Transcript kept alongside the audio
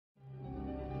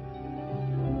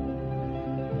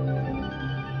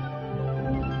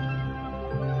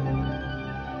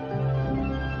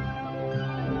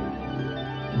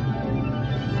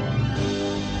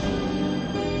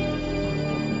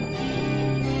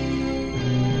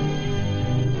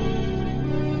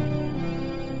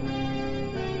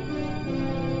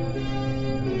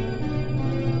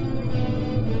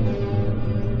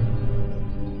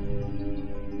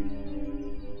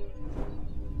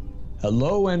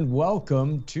Hello and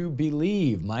welcome to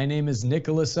Believe. My name is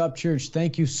Nicholas Upchurch.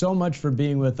 Thank you so much for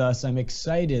being with us. I'm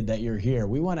excited that you're here.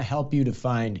 We want to help you to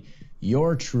find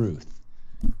your truth.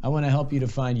 I want to help you to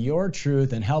find your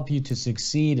truth and help you to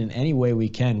succeed in any way we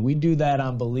can. We do that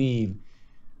on Believe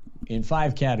in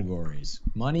 5 categories: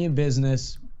 money and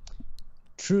business,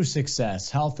 true success,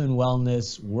 health and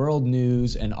wellness, world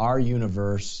news, and our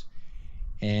universe.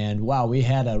 And wow, we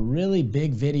had a really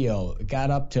big video. It got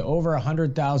up to over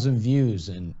 100,000 views,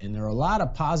 and there are a lot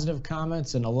of positive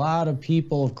comments and a lot of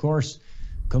people, of course,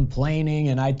 complaining,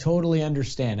 and I totally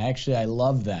understand. Actually, I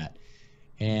love that.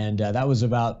 And that was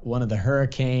about one of the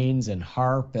hurricanes and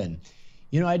HARP. And,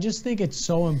 I just think it's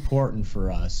so important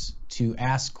for us to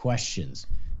ask questions.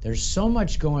 There's so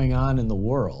much going on in the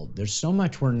world. There's so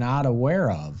much we're not aware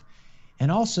of.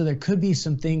 And also there could be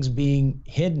some things being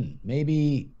hidden,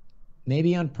 maybe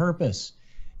on purpose.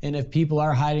 And if people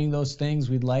are hiding those things,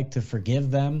 we'd like to forgive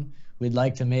them. We'd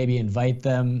like to maybe invite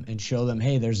them and show them,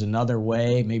 hey, there's another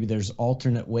way. Maybe there's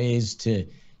alternate ways to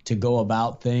go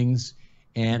about things.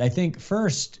 And I think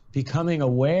first, becoming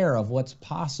aware of what's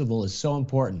possible is so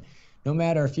important. No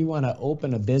matter if you want to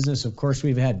open a business, of course,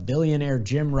 we've had billionaire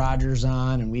Jim Rogers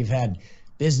on, and we've had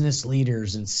business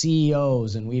leaders and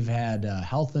CEOs, and we've had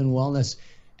health and wellness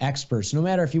experts. No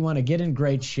matter if you want to get in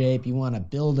great shape, you want to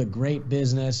build a great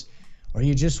business, or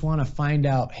you just want to find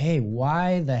out, hey,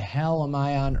 why the hell am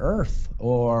I on Earth,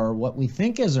 or what we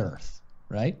think is Earth,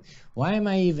 right? Why am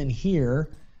I even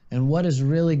here, and what is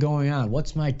really going on?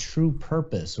 What's my true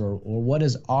purpose, or what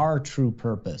is our true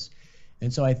purpose?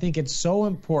 And so I think it's so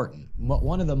important.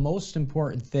 One of the most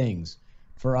important things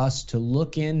for us to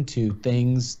look into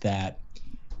things that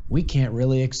we can't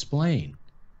really explain.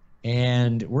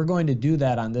 And we're going to do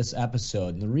that on this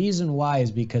episode. And the reason why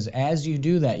is because as you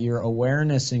do that, your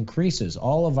awareness increases.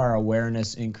 All of our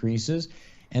awareness increases,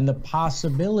 and the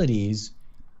possibilities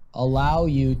allow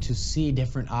you to see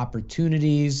different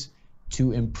opportunities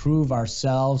to improve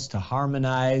ourselves, to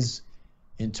harmonize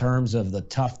in terms of the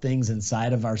tough things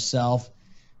inside of ourselves.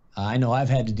 I know I've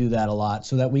had to do that a lot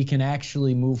so that we can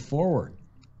actually move forward.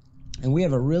 And we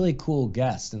have a really cool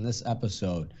guest in this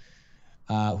episode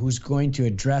who's going to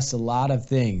address a lot of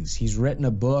things. He's written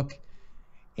a book,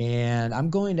 and I'm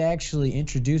going to actually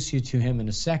introduce you to him in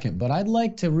a second, but I'd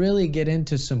like to really get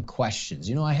into some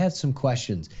questions. I had some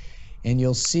questions, and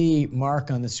you'll see Mark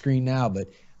on the screen now, but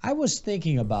I was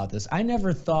thinking about this. I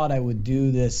never thought I would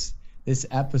do this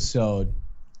episode.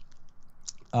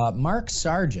 Mark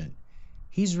Sargent,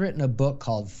 he's written a book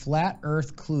called Flat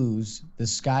Earth Clues, The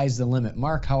Sky's the Limit.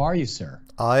 Mark, how are you, sir?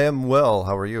 I am well.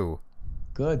 How are you?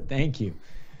 Good, thank you.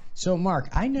 So, Mark,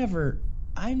 I never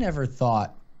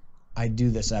thought I'd do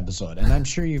this episode, and I'm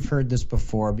sure you've heard this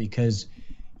before because,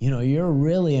 you're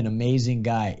really an amazing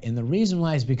guy. And the reason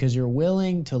why is because you're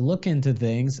willing to look into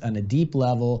things on a deep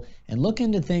level and look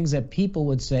into things that people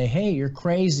would say, hey, you're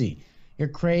crazy, you're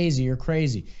crazy, you're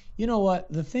crazy. You know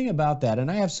what? The thing about that, and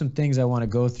I have some things I want to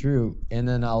go through, and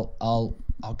then I'll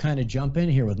kind of jump in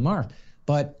here with Mark,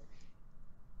 but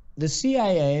the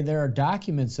CIA, there are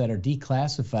documents that are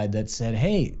declassified that said,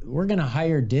 hey, we're going to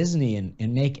hire Disney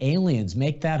and make aliens,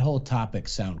 make that whole topic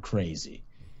sound crazy.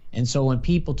 And so when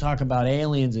people talk about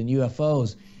aliens and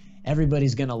UFOs,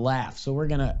 everybody's going to laugh. So we're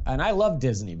going to, and I love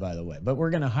Disney, by the way, but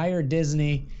we're going to hire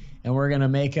Disney and we're going to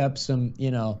make up some,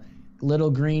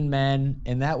 little green men.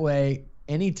 And that way,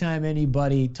 anytime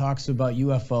anybody talks about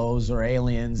UFOs or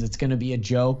aliens, it's going to be a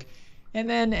joke. And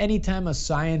then anytime a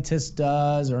scientist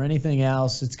does or anything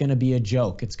else, it's going to be a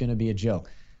joke. It's going to be a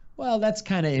joke. Well, that's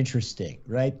kind of interesting,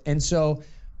 right? And so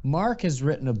Mark has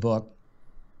written a book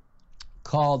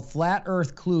called Flat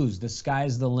Earth Clues, The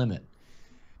Sky's the Limit.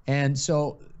 And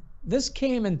so this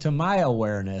came into my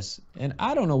awareness, and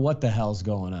I don't know what the hell's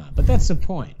going on. But that's the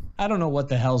point. I don't know what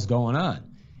the hell's going on.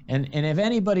 And if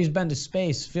anybody's been to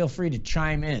space, feel free to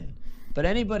chime in. But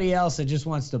anybody else that just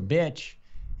wants to bitch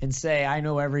and say, I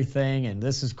know everything, and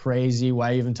this is crazy,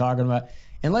 why are you even talking about it?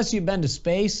 Unless you've been to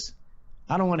space,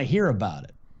 I don't want to hear about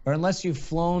it. Or unless you've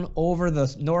flown over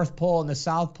the North Pole and the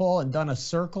South Pole and done a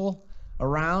circle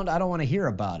around, I don't want to hear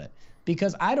about it.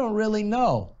 Because I don't really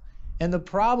know. And the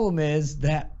problem is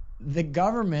that the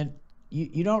government,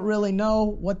 you don't really know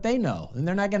what they know. And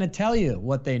they're not going to tell you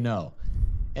what they know.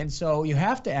 And so you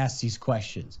have to ask these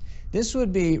questions. This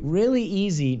would be really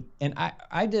easy, and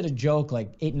I did a joke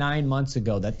like 8-9 months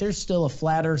ago that there's still a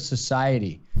flat earth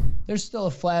society. There's still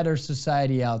a flat earth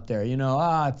society out there.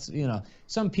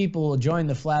 Some people will join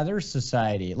the flat earth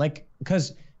society, like,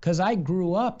 because I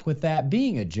grew up with that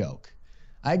being a joke.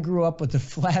 I grew up with the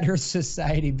flat earth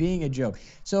society being a joke.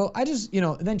 So I just,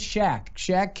 then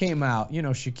Shaq came out,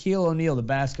 Shaquille O'Neal, the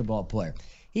basketball player.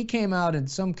 he came out in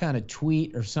some kind of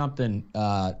tweet or something,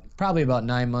 probably about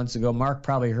 9 months ago. Mark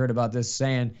probably heard about this,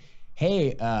 saying,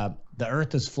 hey, the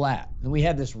earth is flat. And we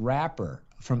had this rapper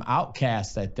from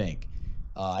Outkast, I think.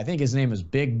 I think his name is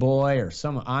Big Boy or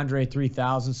some Andre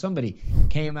 3000. Somebody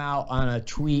came out on a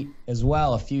tweet as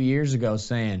well a few years ago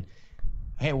saying,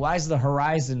 hey, why is the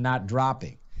horizon not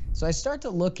dropping? So I start to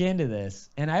look into this,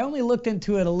 and I only looked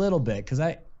into it a little bit because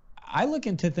I look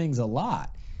into things a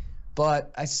lot.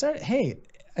 But I started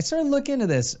looking into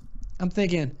this. I'm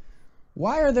thinking,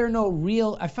 why are there no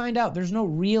real, I find out there's no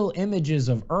real images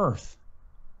of Earth.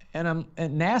 And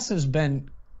NASA's been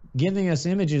giving us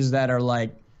images that are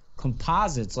like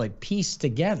composites, like pieced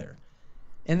together.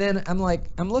 And then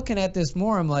I'm looking at this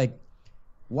more, I'm like,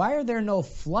 why are there no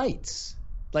flights?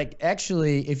 Like,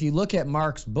 actually, if you look at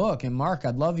Mark's book, and Mark,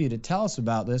 I'd love you to tell us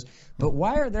about this, but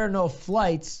why are there no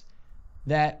flights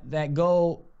that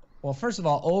go, well, first of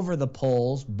all, over the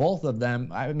poles, both of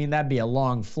them? I mean, that'd be a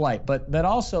long flight, but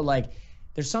also, like,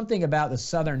 there's something about the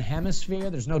southern hemisphere.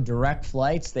 There's no direct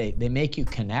flights. They make you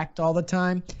connect all the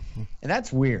time, and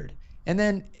that's weird. And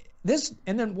then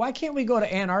why can't we go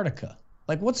to Antarctica?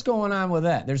 Like, what's going on with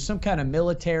that? There's some kind of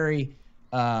military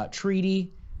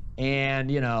treaty, and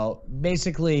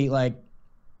basically, like,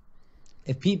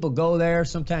 if people go there,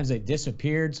 sometimes they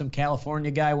disappeared. Some California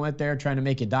guy went there trying to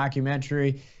make a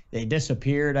documentary. They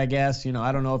disappeared, I guess.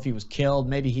 I don't know if he was killed.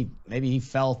 Maybe he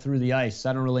fell through the ice.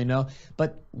 I don't really know.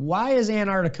 But why is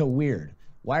Antarctica weird?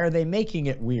 Why are they making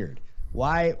it weird?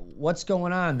 What's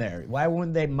going on there? Why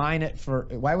wouldn't they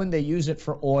why wouldn't they use it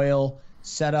for oil,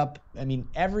 set up,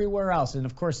 everywhere else? And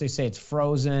of course they say it's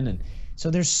frozen, and so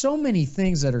there's so many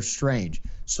things that are strange.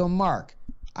 So Mark,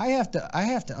 I have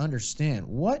to understand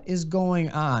what is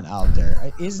going on out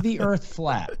there. Is the earth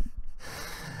flat?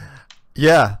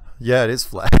 Yeah, it is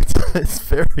flat. It's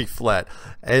very flat.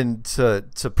 And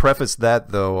to preface that,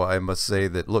 though, I must say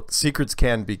that, look, secrets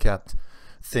can be kept.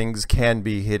 Things can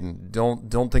be hidden.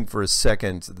 Don't think for a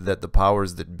second that the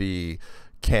powers that be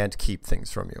can't keep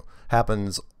things from you.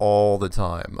 Happens all the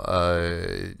time.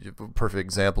 Perfect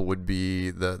example would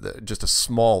be just a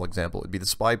small example would be the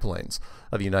spy planes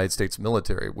of the United States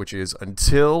military, which is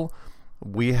until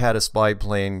we had a spy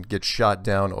plane get shot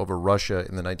down over Russia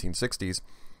in the 1960s,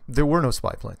 there were no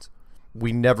spy planes.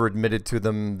 We never admitted to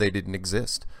them. They didn't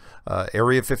exist.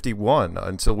 Area 51,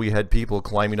 until we had people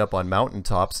climbing up on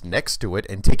mountaintops next to it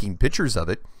and taking pictures of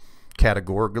it,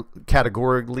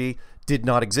 categorically did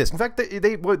not exist. In fact,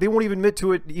 they won't even admit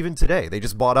to it even today. They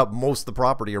just bought up most of the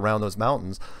property around those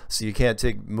mountains, so you can't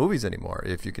take movies anymore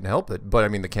if you can help it.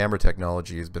 But the camera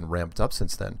technology has been ramped up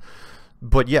since then.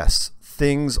 But yes,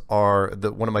 things are,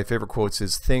 one of my favorite quotes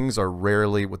is, things are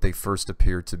rarely what they first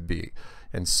appear to be.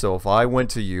 And so if I went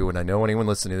to you, and I know anyone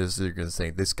listening to this, you're going to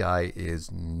say, this guy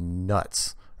is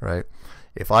nuts, right?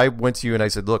 If I went to you and I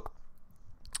said, look,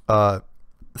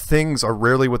 things are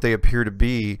rarely what they appear to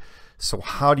be, so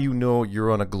how do you know you're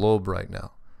on a globe right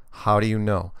now? How do you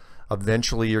know?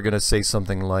 Eventually you're going to say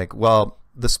something like, well,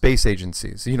 the space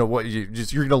agencies, you're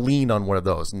going to lean on one of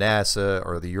those, NASA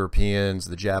or the Europeans,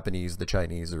 the Japanese, the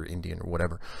Chinese, or Indian, or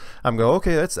whatever. I'm going,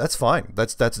 okay, that's fine.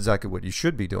 That's exactly what you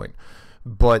should be doing.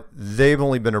 But they've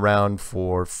only been around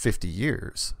for 50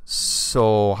 years.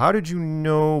 So how did you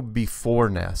know before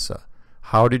NASA?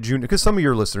 How did you, because some of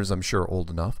your listeners, I'm sure, are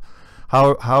old enough.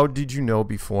 How did you know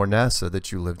before NASA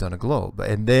that you lived on a globe?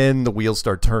 And then the wheels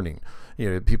start turning.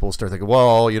 People start thinking,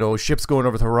 well, ships going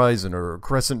over the horizon, or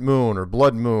crescent moon, or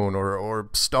blood moon, or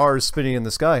stars spinning in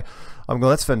the sky. I'm going,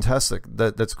 that's fantastic.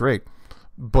 That's great.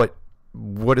 But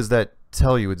what does that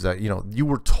tell you? Is that, you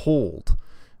were told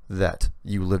that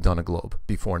you lived on a globe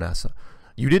before NASA.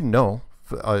 You didn't know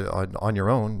on your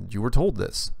own. You were told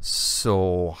this.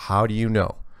 So how do you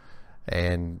know?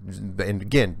 And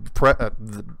again,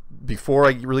 before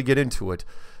I really get into it,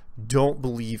 don't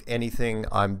believe anything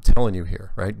I'm telling you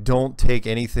here, right? Don't take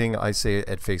anything I say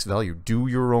at face value. Do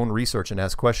your own research and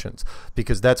ask questions,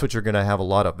 because that's what you're going to have a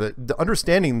lot of.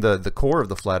 Understanding the core of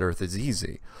the flat earth is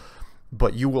easy,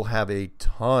 but you will have a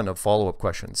ton of follow-up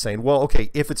questions saying, well,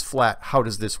 okay, if it's flat, how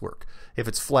does this work? If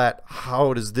it's flat,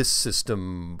 how does this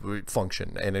system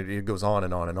function? And it goes on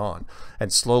and on and on.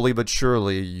 And slowly but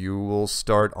surely, you will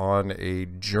start on a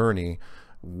journey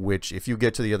which, if you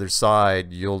get to the other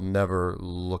side, you'll never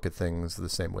look at things the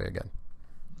same way again.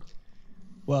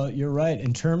 Well, you're right.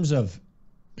 In terms of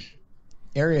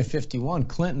Area 51,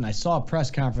 Clinton, I saw a press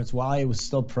conference while he was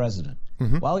still president.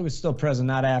 While he was still president,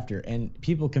 not after. And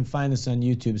people can find this on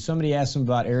YouTube. Somebody asked him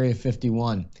about Area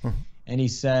 51. And he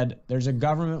said, there's a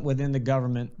government within the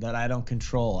government that I don't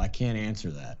control. I can't answer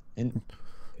that. And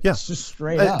Yeah. It's just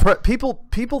straight up.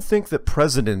 People think that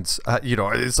presidents,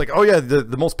 it's like, oh yeah,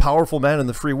 the most powerful man in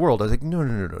the free world. I was like, no.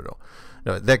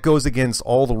 No, that goes against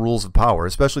all the rules of power,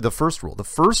 especially the first rule. The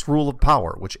first rule of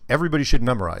power, which everybody should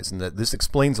memorize, and that this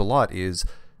explains a lot, is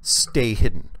stay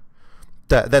hidden.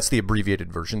 That's the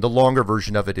abbreviated version. The longer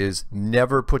version of it is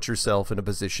never put yourself in a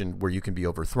position where you can be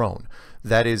overthrown.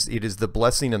 It is the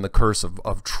blessing and the curse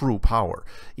of true power,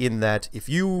 in that if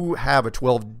you have a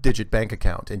 12-digit bank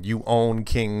account and you own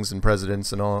kings and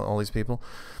presidents and all these people,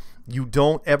 you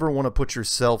don't ever want to put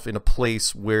yourself in a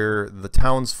place where the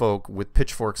townsfolk with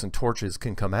pitchforks and torches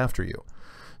can come after you.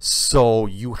 So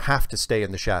you have to stay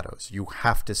in the shadows. You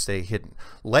have to stay hidden.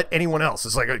 Let anyone else.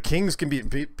 It's like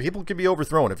people can be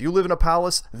overthrown. If you live in a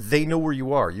palace, they know where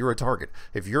you are. You're a target.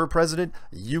 If you're a president,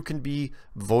 you can be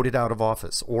voted out of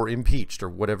office or impeached or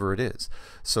whatever it is.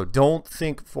 So don't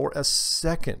think for a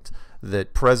second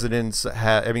that presidents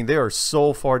they are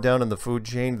so far down in the food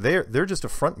chain. They're just a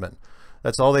frontman.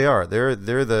 That's all they are. They're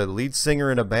the lead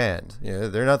singer in a band.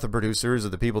 They're not the producers or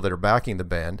the people that are backing the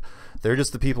band. They're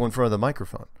just the people in front of the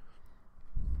microphone.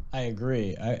 I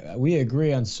agree. We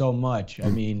agree on so much. I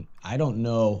mean, I don't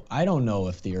know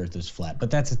if the Earth is flat, but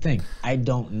that's the thing. I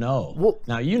don't know. Well,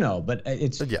 now but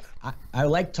it's. Yeah. I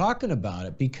like talking about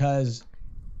it because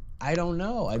I don't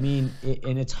know. I mean,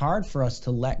 and it's hard for us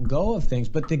to let go of things,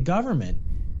 but the government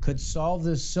could solve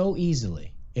this so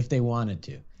easily if they wanted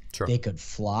to. Sure. They could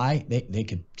fly. They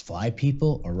could fly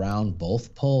people around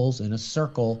both poles in a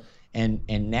circle and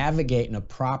navigate in a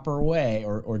proper way,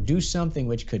 or do something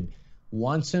which could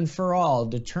once and for all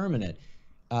determine it.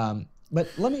 But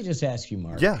let me just ask you,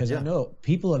 Mark, because I know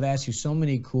people have asked you so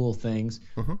many cool things.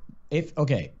 Mm-hmm.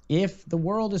 If the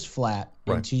world is flat,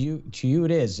 right, and to you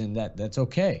it is, and that's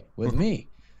okay with me.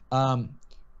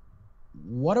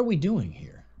 What are we doing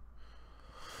here?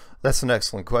 That's an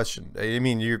excellent question. I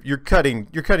mean, you're cutting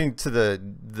to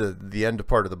the end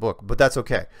part of the book, but that's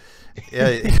okay.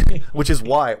 Which is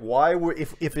why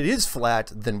if it is flat,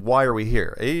 then why are we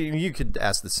here? You could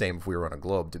ask the same if we were on a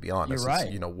globe, to be honest. You're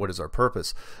right. What is our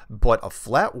purpose? But a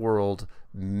flat world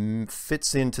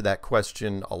fits into that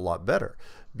question a lot better,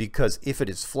 because if it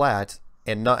is flat,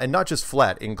 and not just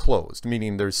flat, enclosed,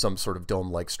 meaning there's some sort of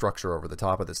dome-like structure over the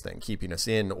top of this thing keeping us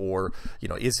in, or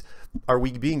are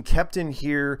we being kept in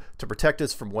here to protect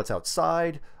us from what's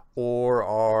outside, or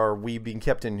are we being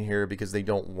kept in here because they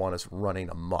don't want us running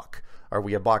amok? Are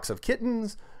we a box of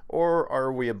kittens, or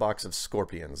are we a box of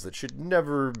scorpions that should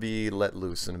never be let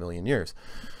loose in a million years?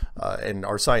 And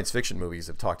our science fiction movies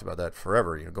have talked about that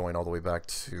forever, going all the way back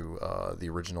to the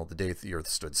original The Day the Earth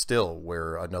Stood Still,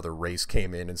 where another race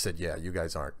came in and said, yeah, you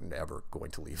guys aren't ever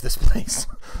going to leave this place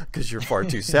because you're far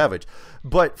too savage.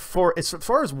 But as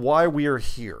far as why we are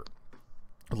here,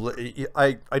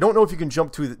 I don't know if you can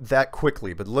jump to that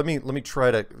quickly, but let me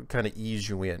try to kind of ease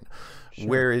you in. Sure.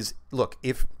 Whereas, look,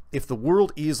 if the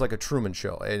world is like a Truman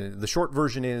Show, and the short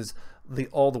version is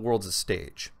all the world's a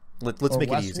stage. Let's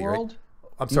make it easy, right?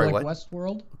 I'm sorry, like what?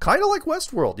 Westworld? Kind of like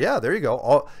Westworld. Yeah, there you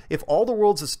go. If all the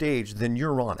world's a stage, then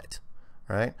you're on it,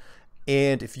 right?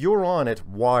 And if you're on it,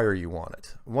 why are you on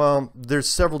it? Well, there's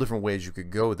several different ways you could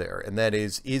go there, and that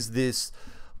is this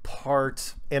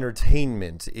part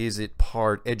entertainment? Is it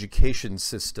part education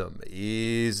system?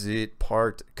 Is it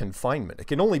part confinement? It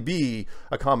can only be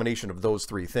a combination of those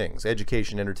three things: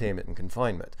 education, entertainment, and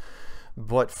confinement.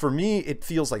 But for me, it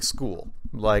feels like school,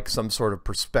 like some sort of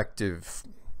perspective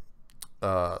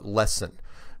lesson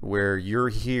where you're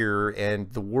here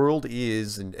and the world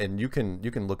is, and you can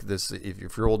look at this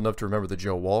if you're old enough to remember the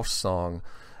Joe Walsh song,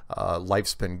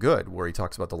 Life's Been Good, where he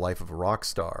talks about the life of a rock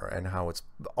star and how it's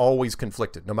always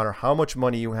conflicted. No matter how much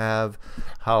money you have,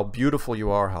 how beautiful you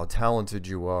are, how talented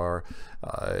you are,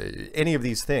 any of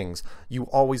these things, you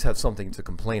always have something to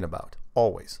complain about,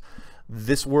 always.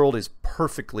 This world is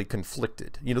perfectly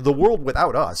conflicted. The world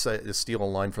without us, to steal a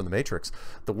line from The Matrix,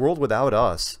 the world without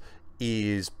us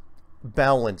is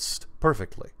balanced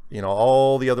perfectly.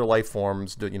 All the other life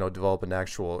forms develop a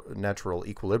natural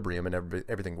equilibrium, and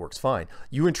everything works fine.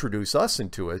 You introduce us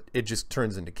into it, it just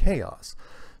turns into chaos.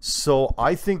 So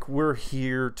I think we're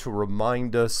here to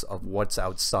remind us of what's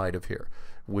outside of here,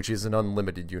 which is an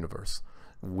unlimited universe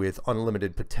with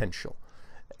unlimited potential.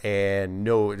 And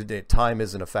no, time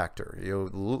isn't a factor.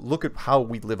 Look at how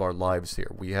we live our lives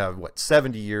here. We have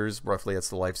 70 years roughly. That's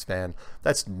the lifespan.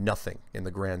 That's nothing in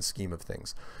the grand scheme of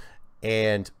things.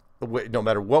 And no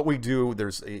matter what we do,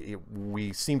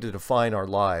 we seem to define our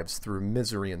lives through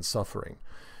misery and suffering.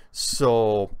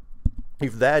 So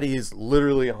if that is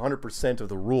literally 100% of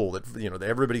the rule that that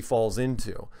everybody falls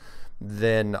into,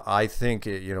 then I think,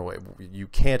 you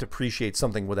can't appreciate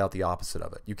something without the opposite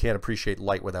of it. You can't appreciate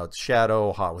light without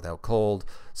shadow, hot without cold.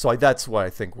 So that's why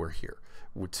I think we're here,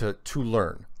 to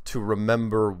learn, to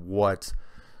remember what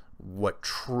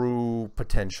true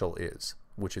potential is,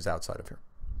 which is outside of here.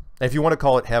 And if you want to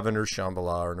call it heaven or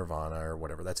Shambhala or Nirvana or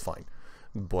whatever, that's fine.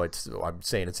 But I'm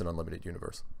saying it's an unlimited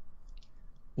universe.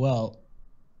 Well,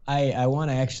 I want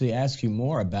to actually ask you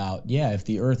more about, if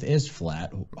the Earth is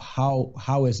flat,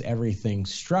 how is everything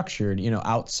structured,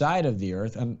 outside of the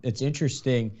Earth? It's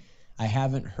interesting. I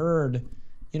haven't heard,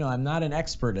 I'm not an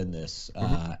expert in this.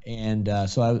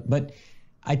 But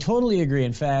I totally agree.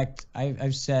 In fact,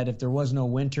 I've said if there was no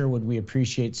winter, would we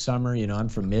appreciate summer? I'm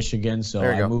from Michigan, so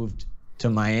I moved to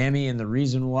Miami, and the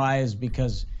reason why is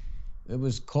because it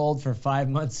was cold for 5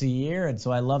 months a year, and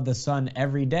so I love the sun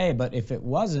every day. But if it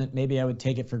wasn't, maybe I would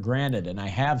take it for granted, and I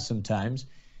have sometimes,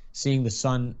 seeing the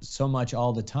sun so much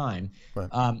all the time. Right.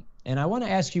 And I want to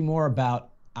ask you more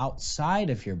about outside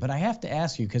of here, but I have to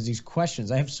ask you, because these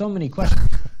questions, I have so many questions.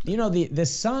 The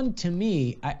sun, to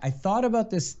me, I thought about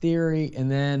this theory, and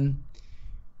then,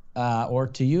 or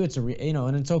to you, it's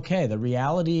and it's okay, the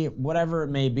reality, whatever it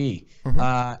may be.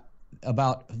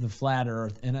 About the flat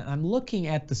Earth, and I'm looking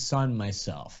at the sun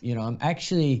myself. I'm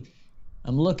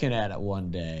looking at it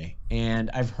one day, and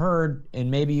I've heard,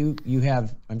 and maybe you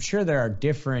have, I'm sure there are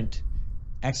different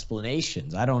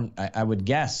explanations. I would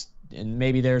guess, and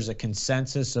maybe there's a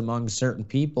consensus among certain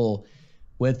people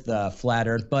with flat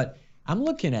Earth, but I'm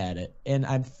looking at it and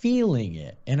I'm feeling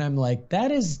it, and I'm like,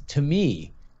 that is, to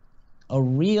me, a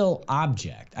real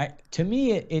object. To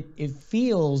me, it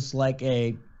feels like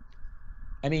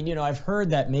I've heard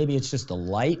that maybe it's just a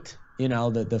light,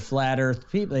 the flat Earth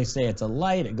people, they say it's a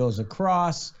light, it goes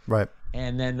across. Right.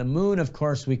 And then the moon, of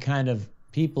course, they say,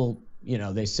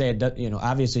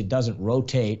 obviously it doesn't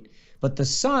rotate. But the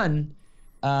sun,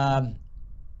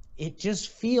 it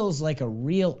just feels like a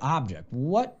real object.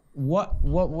 What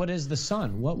is the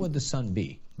sun? What would the sun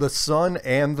be? The sun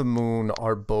and the moon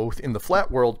are both, in the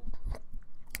flat world,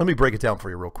 let me break it down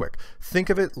for you real quick. Think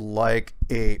of it like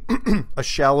a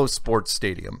shallow sports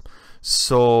stadium.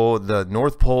 So the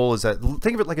North Pole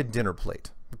think of it like a dinner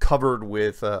plate covered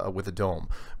with a dome,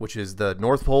 which is the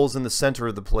North Pole's in the center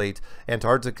of the plate.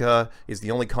 Antarctica is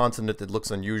the only continent that looks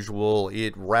unusual.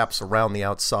 It wraps around the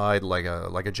outside like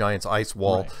a giant's ice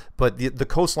wall. Right. But the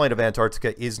coastline of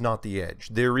Antarctica is not the edge.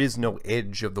 There is no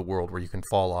edge of the world where you can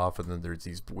fall off, and then there's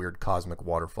these weird cosmic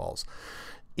waterfalls.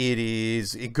 Once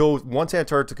you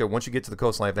get to the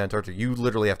coastline of Antarctica, you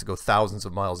literally have to go thousands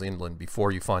of miles inland before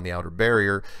you find the outer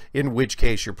barrier, in which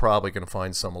case you're probably going to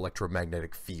find some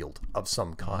electromagnetic field of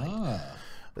some kind.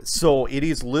 So it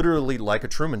is literally like a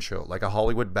Truman Show, like a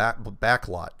Hollywood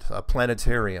backlot, a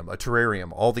planetarium, a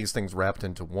terrarium, all these things wrapped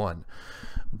into one.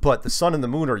 But the sun and the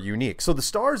moon are unique. So the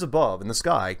stars above in the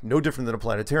sky, no different than a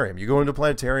planetarium. You go into a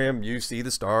planetarium, you see the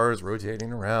stars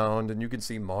rotating around, and you can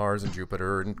see Mars and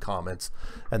Jupiter and comets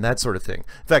and that sort of thing.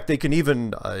 In fact, they can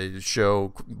even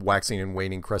show waxing and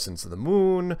waning crescents of the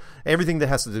moon, everything that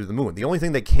has to do with the moon. The only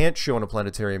thing they can't show in a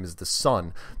planetarium is the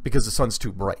sun, because the sun's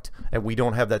too bright, and we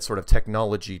don't have that sort of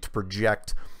technology to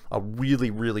project a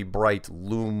really, really bright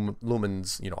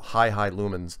lumens, high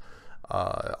lumens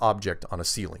object on a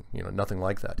ceiling, nothing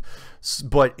like that.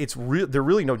 But they're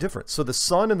really no different. So the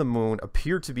sun and the moon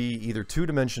appear to be either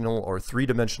two-dimensional or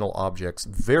three-dimensional objects,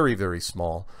 very, very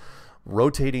small,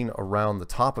 rotating around the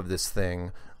top of this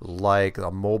thing like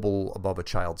a mobile above a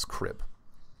child's crib.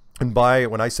 And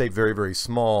when I say very, very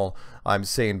small, I'm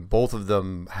saying both of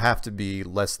them have to be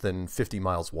less than 50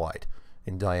 miles wide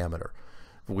in diameter,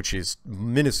 which is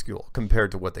minuscule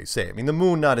compared to what they say. I mean, the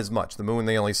moon, not as much. The moon,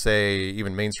 they only say,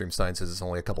 even mainstream science says it's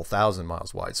only a couple thousand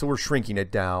miles wide. So we're shrinking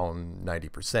it down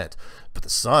 90%. But the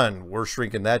sun, we're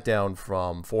shrinking that down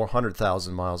from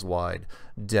 400,000 miles wide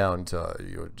down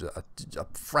to a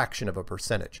fraction of a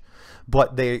percentage.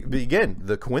 But again,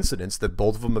 the coincidence that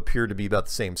both of them appear to be about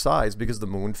the same size, because the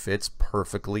moon fits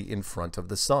perfectly in front of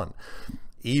the sun.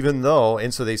 Even though,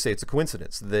 and so they say it's a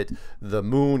coincidence that the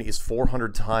moon is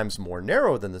 400 times more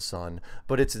narrow than the sun,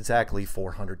 but it's exactly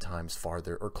 400 times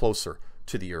farther or closer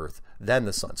to the Earth than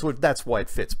the sun. So that's why it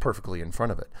fits perfectly in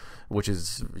front of it, which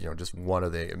is, just one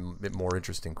of the more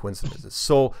interesting coincidences.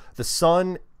 So the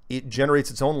sun, it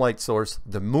generates its own light source.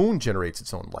 The moon generates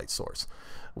its own light source,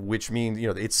 which means,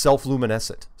 it's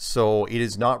self-luminescent. So it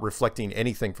is not reflecting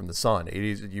anything from the sun.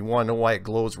 You want to know why it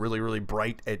glows really, really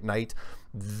bright at night?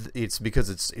 It's because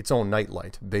it's its own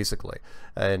nightlight, basically.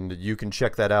 And you can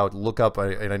check that out. Look up,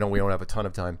 and I know we don't have a ton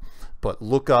of time, but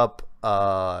look up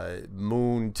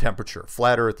moon temperature,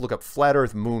 flat Earth, look up flat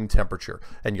Earth moon temperature,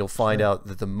 and you'll find out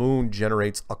that the moon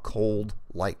generates a cold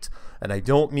light. And I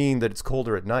don't mean that it's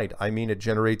colder at night. I mean it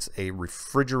generates a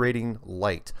refrigerating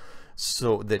light.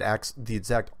 So that acts the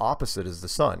exact opposite as the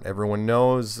sun. Everyone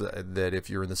knows that if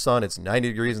you're in the sun, it's 90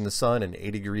 degrees in the sun and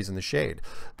 80 degrees in the shade.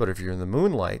 But if you're in the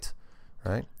moonlight,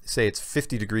 right, say it's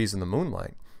 50 degrees in the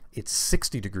moonlight, it's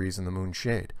 60 degrees in the moon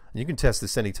shade. And you can test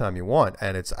this anytime you want,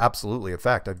 and it's absolutely a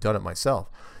fact. I've done it myself.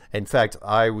 In fact,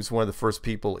 I was one of the first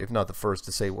people, if not the first,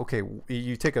 to say, okay,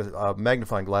 you take a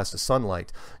magnifying glass to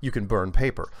sunlight, you can burn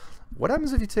paper. What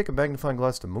happens if you take a magnifying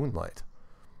glass to moonlight?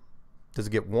 Does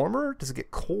it get warmer? Does it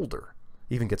get colder?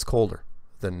 Even gets colder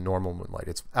than normal moonlight.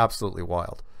 It's absolutely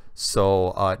wild.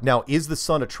 So now, is the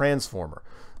sun a transformer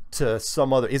to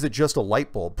some other? Is it just a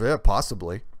light bulb? Yeah,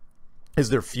 possibly. Is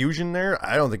there fusion there?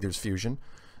 I don't think there's fusion.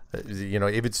 You know,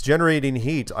 if it's generating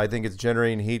heat, I think it's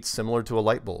generating heat similar to a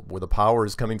light bulb, where the power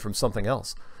is coming from something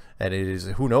else. And it is,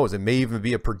 who knows, it may even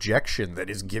be a projection that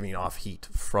is giving off heat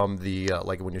from the,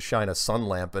 like when you shine a sun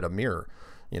lamp at a mirror.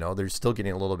 You know, they're still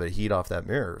getting a little bit of heat off that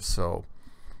mirror. So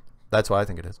that's why I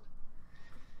think it is.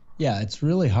 Yeah, it's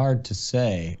really hard to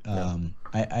say.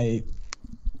 I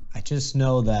just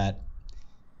know that,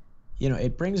 you know,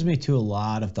 it brings me to a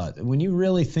lot of thought. When you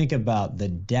really think about the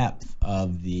depth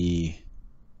of the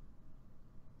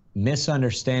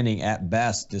misunderstanding at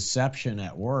best, deception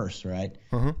at worst, right?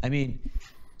 I mean,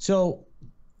 so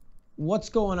what's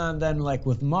going on then, like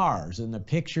with Mars and the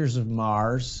pictures of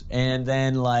Mars, and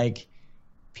then like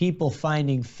people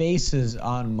finding faces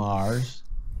on Mars,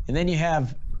 and then you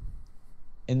have,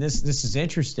 and this is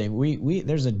interesting,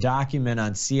 there's a document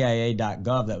on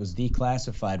CIA.gov that was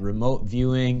declassified, remote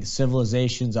viewing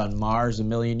civilizations on Mars a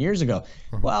million years ago.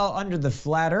 Well, under the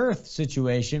flat Earth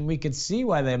situation, we could see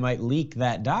why they might leak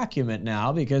that document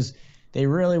now, because they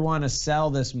really want to sell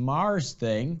this Mars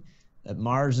thing, that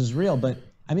Mars is real. But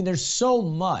I mean, there's so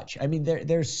much. I mean,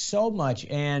 there's so much,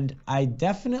 and I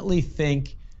definitely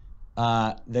think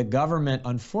the government,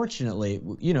 unfortunately,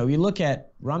 you know, you look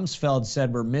at, Rumsfeld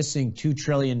said we're missing $2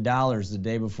 trillion the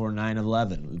day before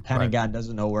 9/11. The Pentagon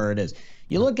doesn't know where it is.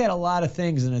 You look at a lot of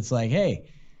things and it's like, hey,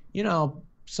 you know,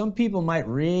 some people might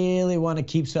really want to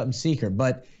keep something secret.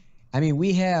 But I mean,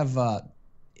 we have,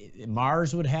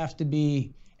 Mars would have to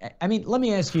be, I mean, let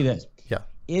me ask you this. Yeah.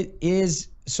 It is,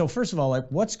 so first of all, like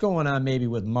what's going on maybe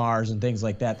with Mars and things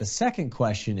like that? The second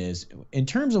question is, in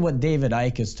terms of what David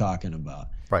Icke is talking about,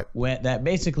 right, that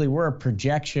basically we're a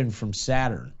projection from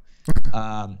Saturn,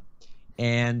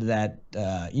 and that,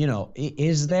 you know,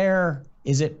 is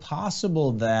it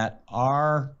possible that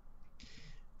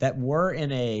we're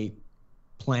in a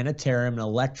planetarium, an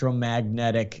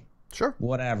electromagnetic, sure,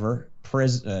 whatever,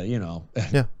 you know,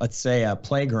 let's say a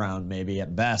playground maybe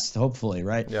at best, hopefully,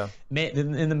 right? Yeah.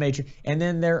 In the Matrix. And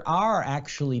then there are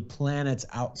actually planets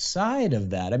outside of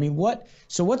that. I mean,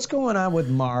 so what's going on with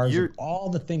Mars, all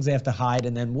the things they have to hide,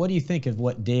 and then what do you think of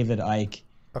what David Icke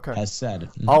has said?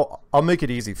 I'll make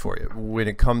it easy for you when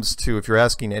it comes to, if you're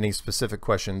asking any specific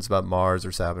questions about Mars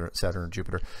or Saturn or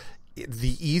Jupiter.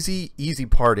 The easy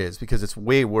part is, because it's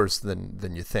way worse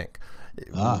than you think.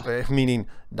 Meaning,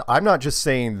 I'm not just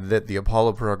saying that the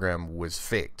Apollo program was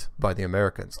faked by the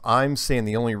Americans. I'm saying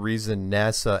the only reason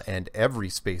NASA and every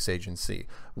space agency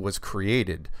was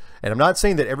created, and I'm not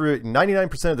saying that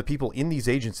 99% of the people in these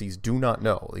agencies do not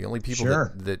know. The only people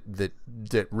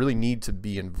that really need to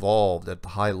be involved at the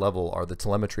high level are the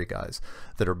telemetry guys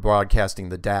that are broadcasting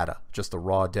the data, just the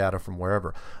raw data from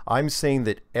wherever. I'm saying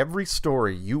that every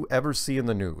story you ever see in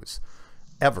the news,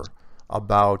 ever,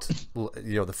 about,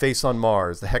 you know, the face on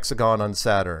Mars, the hexagon on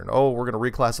Saturn, oh, we're going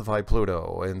to reclassify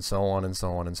Pluto, and so on and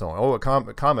so on and so on. Oh, a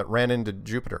comet ran into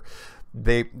Jupiter.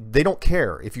 They don't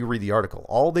care if you read the article.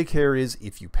 All they care is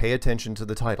if you pay attention to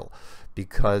the title,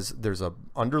 because there's a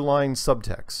underlying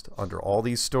subtext under all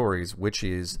these stories, which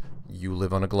is you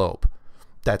live on a globe.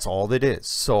 That's all that is.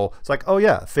 So it's like, oh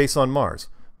yeah, face on Mars.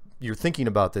 You're thinking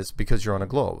about this because you're on a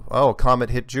globe. Oh, a comet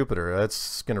hit Jupiter.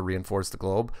 That's going to reinforce the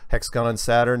globe. Hexagon on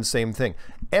Saturn, same thing.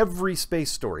 Every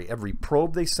space story, every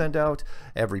probe they send out,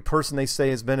 every person they say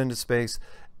has been into space,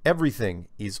 everything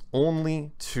is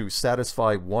only to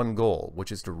satisfy one goal,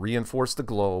 which is to reinforce the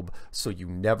globe, so you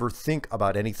never think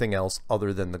about anything else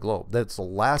other than the globe. That's the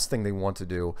last thing they want to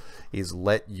do, is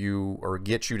let you, or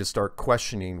get you to start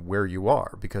questioning where you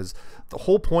are, because the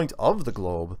whole point of the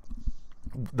globe,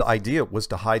 the idea was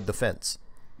to hide the fence.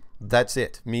 That's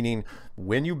it. Meaning,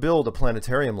 when you build a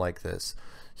planetarium like this,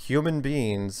 human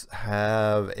beings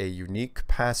have a unique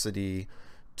capacity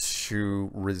to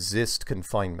resist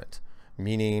confinement.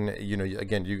 meaning, you know,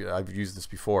 again, I've used this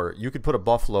before. You could put a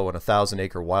buffalo in a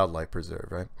 1,000-acre wildlife preserve,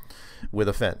 right, with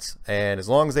a fence, and as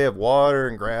long as they have water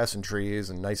and grass and trees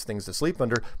and nice things to sleep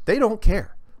under, they don't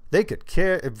care. They could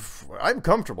care. If I'm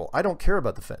comfortable, I don't care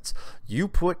about the fence. You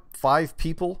put 5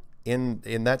 people in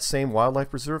that same wildlife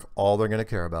preserve, all they're going to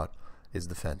care about is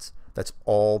the fence. That's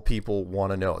all people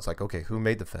want to know. It's like, okay, who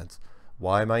made the fence?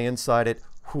 Why am I inside it?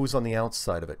 Who's on the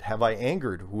outside of it? Have I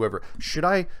angered whoever? Should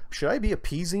I be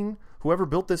appeasing whoever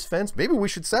built this fence? Maybe we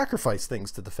should sacrifice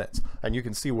things to the fence, and you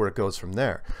can see where it goes from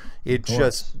there. It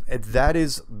just, that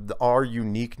is our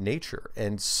unique nature.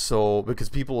 And so, because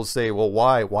people will say, well,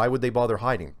 why would they bother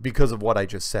hiding? Because of what I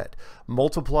just said.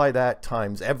 Multiply that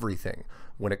times everything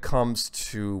when it comes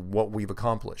to what we've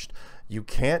accomplished. You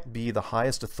can't be the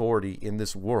highest authority in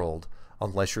this world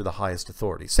unless you're the highest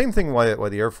authority. Same thing why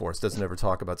the Air Force doesn't ever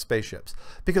talk about spaceships,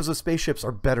 because the spaceships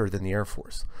are better than the Air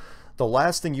Force. The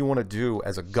last thing you want to do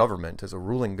as a government, as a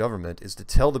ruling government, is to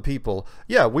tell the people,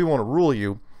 yeah, we want to rule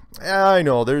you. I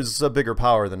know there's a bigger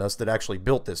power than us that actually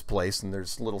built this place, and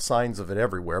there's little signs of it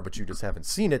everywhere, but you just haven't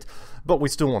seen it, but we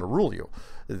still want to rule you.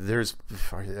 There's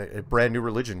a brand new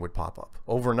religion would pop up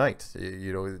overnight.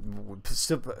 You know,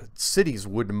 cities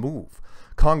would move.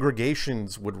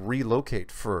 Congregations would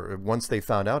relocate for once they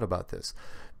found out about this.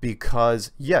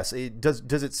 Because, yes,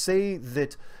 does it say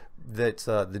that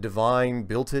the divine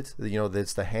built it, you know,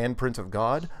 that's the handprint of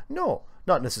God? No,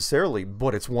 not necessarily,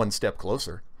 but it's one step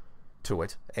closer to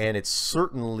it, and it's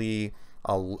certainly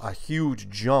a huge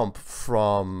jump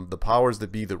from the powers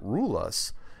that be that rule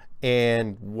us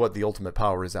and what the ultimate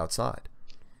power is outside.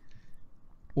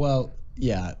 Well,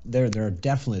 yeah, there are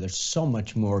definitely, there's so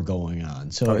much more going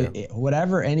on. So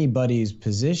whatever anybody's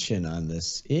position on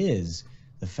this is,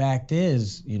 the fact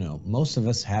is, you know, most of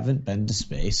us haven't been to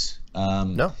space.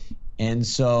 No. And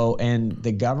so, and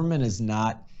the government is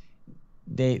not,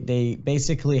 they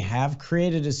basically have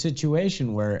created a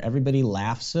situation where everybody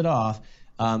laughs it off.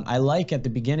 I like at the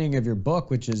beginning of your book,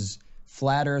 which is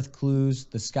Flat Earth Clues,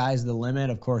 The Sky's the Limit,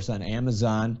 of course, on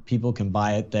Amazon. People can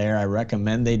buy it there. I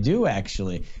recommend they do,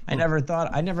 actually. I never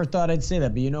thought I'd say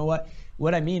that, but you know what?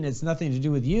 What I mean, it's nothing to do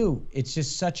with you. It's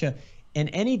just such a, and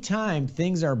anytime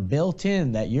things are built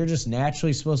in that you're just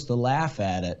naturally supposed to laugh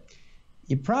at it,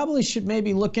 you probably should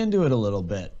maybe look into it a little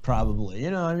bit, probably.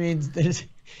 You know, I mean,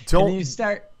 don't you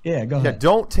start, yeah, go ahead.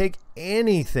 Don't take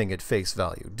anything at face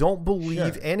value. Don't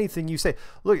believe anything you say.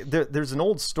 Look, there's an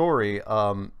old story,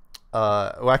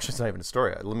 well, actually, it's not even a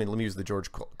story. Let me use the George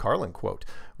Carlin quote,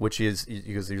 which is,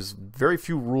 because there's very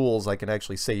few rules I can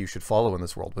actually say you should follow in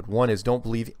this world, but one is don't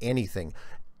believe anything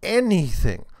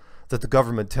that the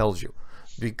government tells you,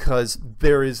 because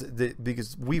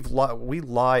we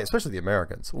lie, especially the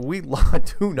Americans. We lie.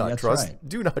 Do not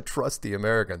trust the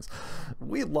Americans.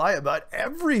 We lie about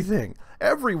everything.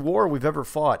 Every war we've ever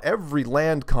fought, every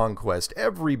land conquest,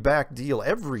 every back deal,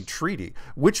 every treaty,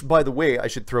 which, by the way, I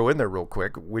should throw in there real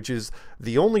quick, which is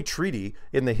the only treaty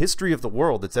in the history of the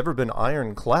world that's ever been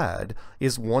ironclad,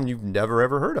 is one you've never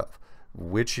ever heard of,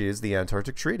 which is the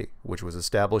Antarctic Treaty, which was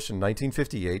established in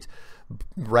 1958,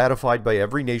 ratified by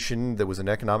every nation that was an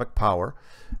economic power,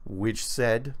 which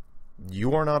said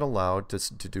you are not allowed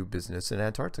to do business in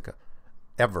Antarctica,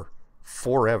 ever,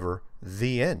 forever,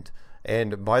 the end.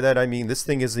 And by that I mean this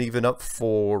thing isn't even up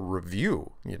for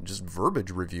review, you know, just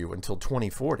verbiage review, until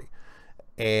 2040.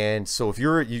 And so if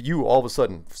you all of a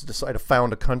sudden decide to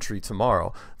found a country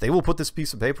tomorrow, they will put this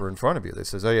piece of paper in front of you that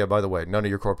says, oh yeah, by the way, none of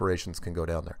your corporations can go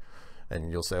down there.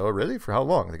 And you'll say, oh really? For how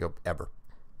long? And they go, ever.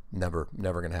 Never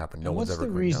going to happen. No one's ever.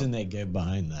 What's the reason they give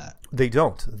behind that? They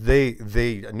don't. They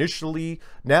initially,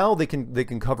 now they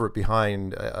can cover it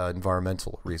behind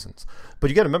environmental reasons. But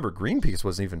you got to remember, Greenpeace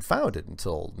wasn't even founded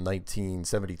until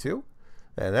 1972,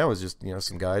 and that was just, you know,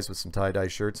 some guys with some tie-dye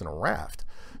shirts and a raft.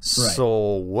 Right.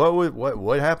 So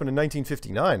what happened in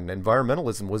 1959?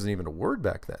 Environmentalism wasn't even a word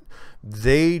back then.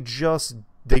 They just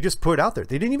put it out there.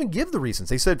 They didn't even give the reasons.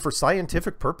 They said for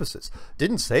scientific purposes.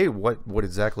 Didn't say what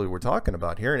exactly we're talking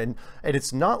about here. And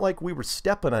it's not like we were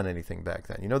stepping on anything back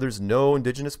then. You know, there's no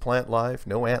indigenous plant life,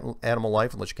 no animal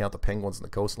life, unless you count the penguins in the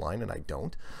coastline, and I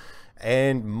don't.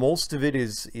 And most of it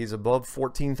is above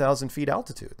 14,000 feet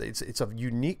altitude. It's a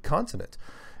unique continent.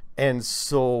 And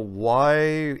so why,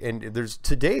 and there's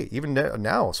today, even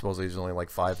now, supposedly there's only like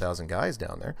 5,000 guys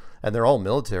down there, and they're all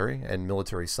military and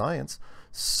military science.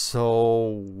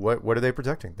 So what are they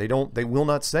protecting? They will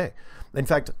not say. In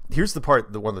fact, here's the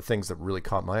part, one of the things that really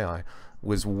caught my eye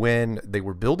was when they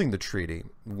were building the treaty,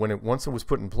 once it was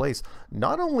put in place,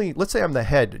 not only, let's say I'm the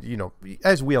head, you know,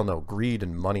 as we all know, greed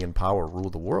and money and power rule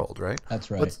the world, right? That's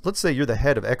right. Let's say you're the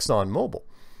head of ExxonMobil.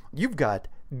 You've got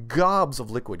gobs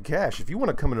of liquid cash. If you want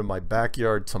to come into my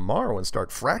backyard tomorrow and start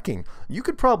fracking, you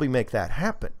could probably make that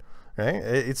happen, right?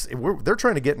 They're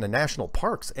trying to get into national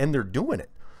parks, and they're doing it.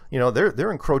 You know,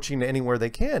 they're encroaching anywhere they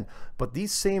can. But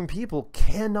these same people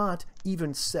cannot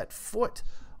even set foot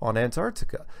on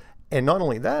Antarctica. And not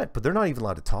only that, but they're not even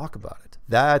allowed to talk about it.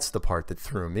 That's the part that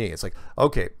threw me. It's like,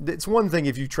 okay, it's one thing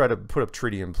if you try to put a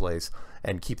treaty in place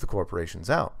and keep the corporations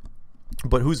out.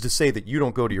 But who's to say that you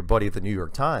don't go to your buddy at the New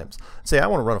York Times and say, I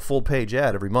want to run a full-page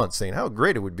ad every month saying how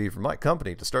great it would be for my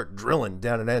company to start drilling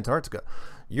down in Antarctica.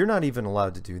 You're not even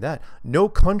allowed to do that. No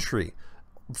country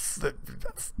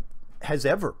has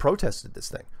ever protested this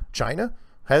thing. China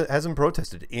hasn't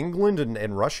protested. England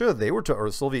and Russia, they were, or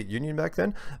the Soviet Union back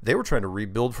then, they were trying to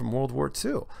rebuild from World War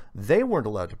II. They weren't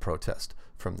allowed to protest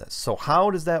from this. So how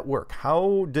does that work?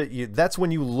 That's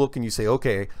when you look and you say,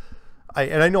 okay,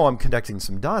 and I know I'm connecting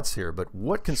some dots here, but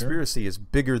what conspiracy is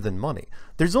bigger than money?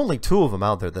 There's only two of them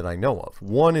out there that I know of.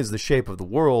 One is the shape of the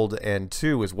world, and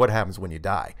two is what happens when you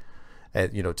die.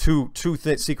 You know, two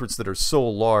secrets that are so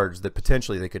large that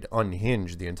potentially they could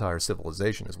unhinge the entire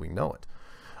civilization as we know it.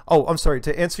 Oh, I'm sorry,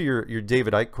 to answer your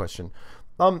David Icke question.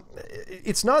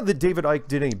 It's not that David Icke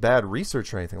did any bad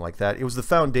research or anything like that. It was the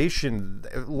foundation,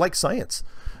 like science.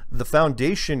 The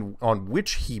foundation on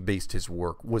which he based his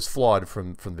work was flawed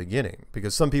from the beginning,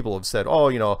 because some people have said, oh,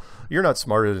 you know, you're not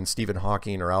smarter than Stephen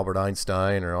Hawking or Albert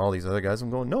Einstein or all these other guys.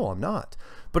 I'm going, no, I'm not.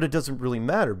 But it doesn't really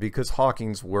matter, because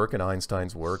Hawking's work and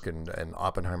Einstein's work and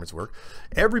Oppenheimer's work,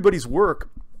 everybody's work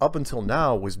up until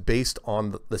now was based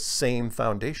on the same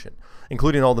foundation,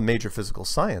 including all the major physical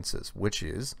sciences, which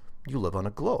is you live on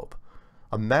a globe.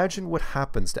 Imagine what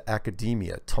happens to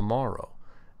academia tomorrow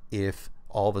if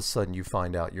all of a sudden you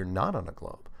find out you're not on a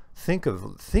globe. Think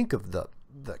of the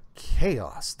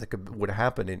chaos that would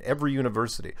happen in every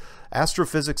university.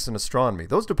 Astrophysics and astronomy,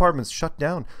 those departments shut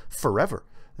down forever.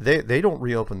 They don't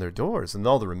reopen their doors, and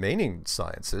all the remaining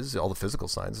sciences, all the physical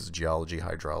sciences, geology,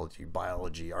 hydrology,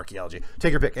 biology, archaeology,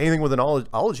 take your pick, anything with an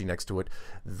ology next to it,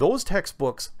 those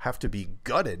textbooks have to be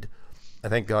gutted, and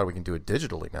thank God we can do it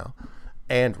digitally now,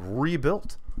 and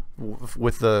rebuilt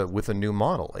with a new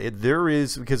model. There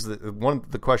is, because one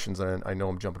of the questions, and I know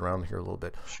I'm jumping around here a little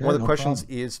bit, Sure, one of the no questions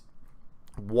problem. is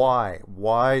why?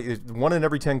 One in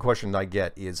every 10 questions I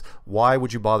get is, why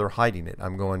would you bother hiding it?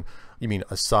 I'm going, you mean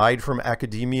aside from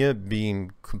academia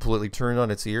being completely turned on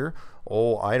its ear?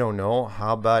 Oh, I don't know.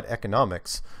 How about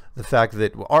economics? The fact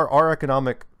that our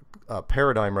economic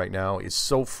paradigm right now is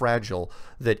so fragile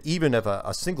that even if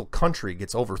a single country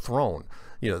gets overthrown,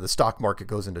 you know, the stock market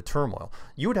goes into turmoil,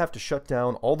 you would have to shut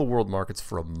down all the world markets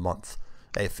for a month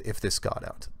if this got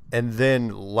out. And then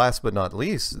last but not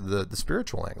least, the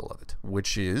spiritual angle of it,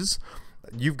 which is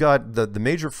you've got the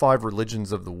major 5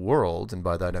 religions of the world, and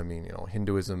by that I mean, you know,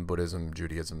 Hinduism, Buddhism,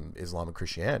 Judaism, Islam, and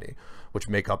Christianity, which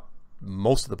make up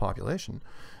most of the population.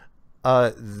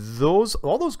 All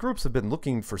those groups have been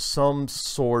looking for some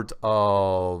sort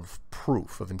of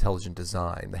proof of intelligent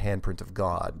design, the handprint of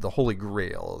God, the Holy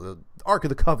Grail, the Ark of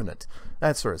the Covenant,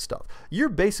 that sort of stuff. You're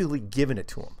basically giving it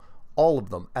to them, all of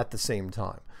them at the same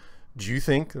time. Do you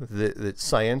think that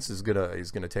science is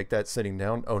gonna take that sitting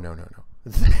down? Oh, no.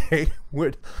 They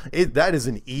would. That is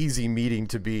an easy meeting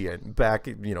to be in. Back,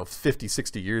 you know, 50,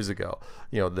 60 years ago,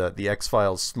 you know, the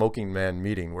X-Files smoking man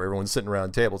meeting where everyone's sitting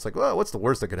around a table. It's like, well, what's the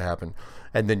worst that could happen?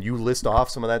 And then you list off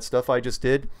some of that stuff I just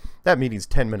did. That meeting's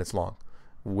 10 minutes long,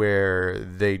 where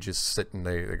they just sit and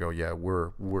they go, yeah,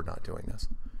 we're not doing this.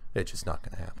 It's just not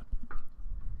going to happen.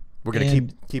 We're going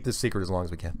to keep this secret as long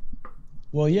as we can.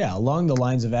 Well, yeah, along the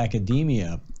lines of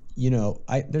academia, you know,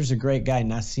 there's a great guy,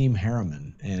 Nassim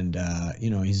Haramein, and, you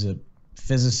know, he's a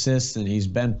physicist and he's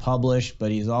been published, but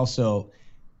he's also,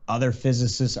 other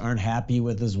physicists aren't happy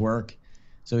with his work.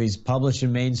 So he's published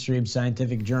in mainstream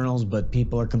scientific journals, but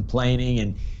people are complaining,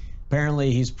 and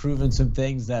apparently he's proven some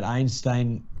things that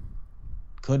Einstein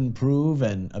couldn't prove,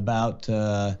 and about,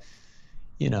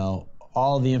 you know,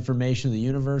 all the information of the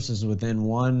universe is within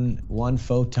one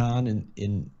photon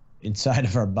inside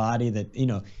of our body, that, you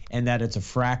know, and that it's a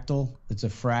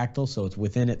fractal, so it's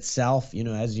within itself, you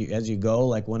know, as you go,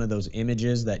 like one of those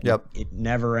images that it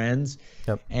never ends.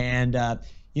 And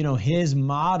you know, his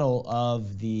model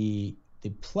of the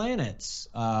planets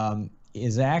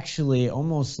is actually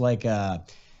almost like the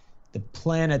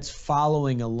planets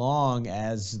following along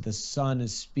as the sun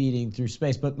is speeding through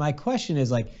space. But my question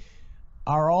is, like,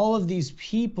 are all of these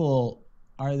people,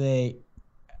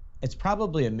 it's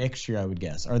probably a mixture, I would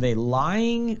guess. Are they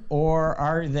lying, or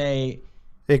are they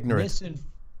ignorant?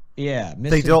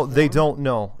 They don't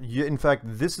know. In fact,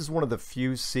 this is one of the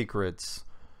few secrets,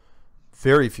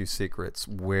 very few secrets,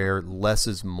 where less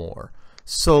is more.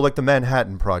 So like the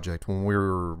Manhattan Project, when we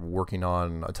were working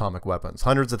on atomic weapons,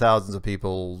 hundreds of thousands of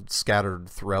people scattered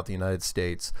throughout the United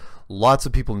States. Lots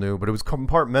of people knew, but it was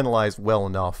compartmentalized well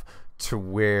enough to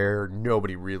where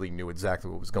nobody really knew exactly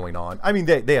what was going on. I mean,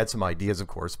 they had some ideas, of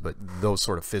course, but those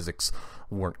sort of physics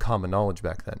weren't common knowledge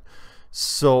back then.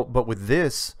 So, but with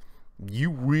this, you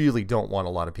really don't want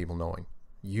a lot of people knowing.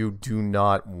 You do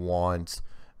not want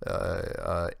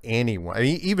anyone. I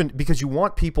mean, even because you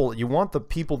want the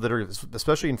people that are,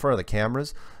 especially in front of the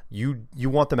cameras, you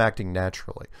want them acting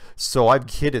naturally. So I've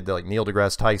kidded like Neil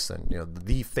deGrasse Tyson,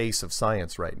 the face of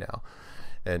science right now,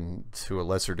 and to a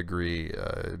lesser degree,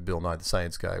 Bill Nye the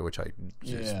Science Guy, which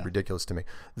is ridiculous to me.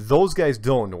 Those guys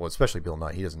don't know, especially Bill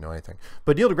Nye. He doesn't know anything.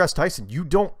 But Neil deGrasse Tyson, you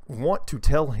don't want to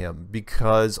tell him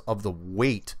because of the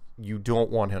weight you don't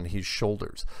want on his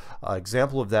shoulders.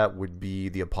 Example of that would be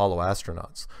the Apollo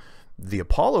astronauts. The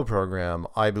Apollo program,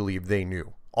 I believe they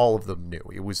knew. All of them knew.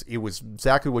 It was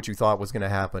exactly what you thought was going to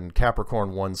happen,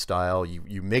 Capricorn 1 style.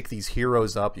 You make these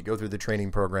heroes up, you go through the training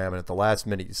program, and at the last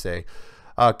minute you say,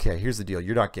 okay, here's the deal.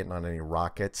 You're not getting on any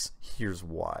rockets. Here's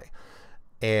why.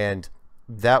 And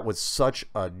that was such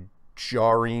a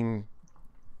jarring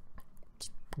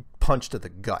punch to the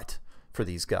gut for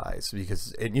these guys,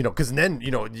 because then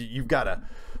you've got to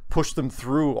push them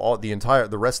through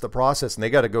the rest of the process, and they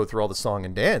got to go through all the song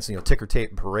and dance, ticker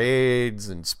tape parades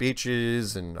and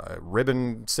speeches and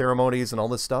ribbon ceremonies and all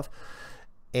this stuff.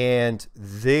 And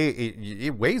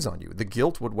it weighs on you. The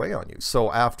guilt would weigh on you.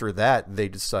 So after that, they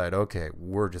decide, okay,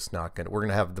 we're going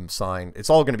to have them sign. It's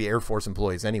all going to be Air Force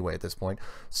employees anyway at this point.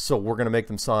 So we're going to make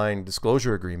them sign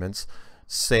disclosure agreements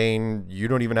saying you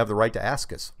don't even have the right to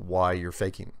ask us why you're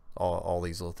faking all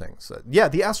these little things. Yeah,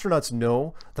 the astronauts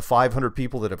know, the 500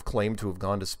 people that have claimed to have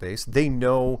gone to space, they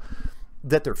know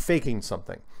that they're faking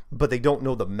something, but they don't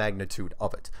know the magnitude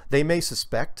of it. They may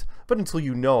suspect, but until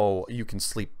you know, you can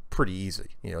sleep pretty easy.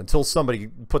 Until somebody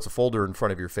puts a folder in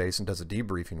front of your face and does a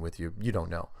debriefing with you, you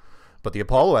don't know. But the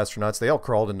Apollo astronauts, they all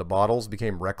crawled into bottles,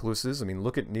 became recluses. I mean,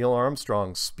 look at Neil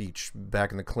Armstrong's speech back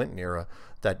in the Clinton era,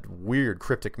 that weird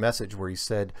cryptic message where he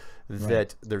said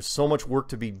that there's so much work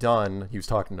to be done. He was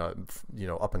talking to,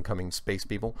 up and coming space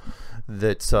people,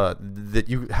 that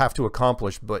you have to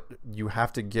accomplish, but you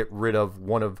have to get rid of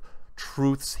one of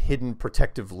truth's hidden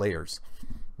protective layers.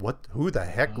 Who the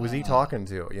heck was he talking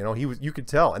to? You could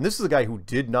tell. And this is a guy who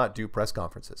did not do press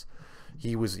conferences.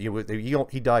 He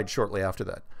died shortly after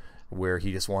that, where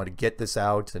he just wanted to get this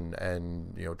out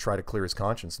and try to clear his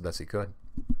conscience the best he could.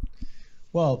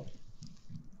 Well,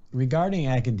 regarding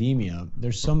academia,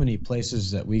 there's so many places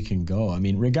that we can go. I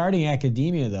mean, regarding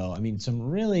academia, though, I mean, some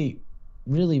really,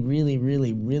 really, really,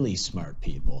 really, really smart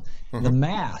people. Mm-hmm. The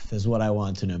math is what I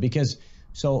want to know, because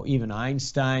so even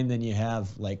Einstein, then you have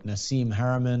like Nassim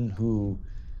Haramein, who,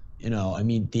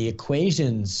 the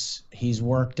equations he's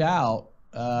worked out,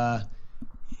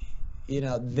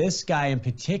 this guy in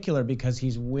particular, because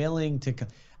he's willing to,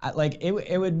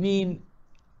 it would mean,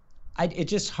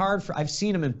 it's just hard for, I've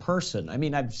seen him in person. I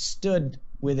mean, I've stood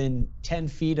within 10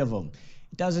 feet of him.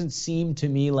 It doesn't seem to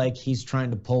me like he's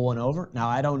trying to pull one over. Now,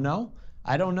 I don't know.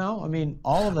 I mean,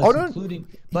 all of us, including,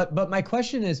 but my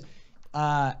question is,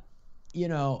 the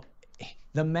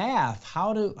math,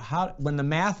 when the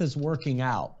math is working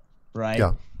out, right?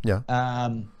 Yeah.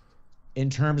 In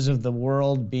terms of the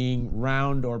world being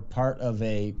round or part of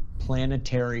a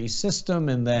planetary system,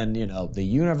 and then the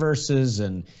universes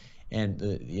and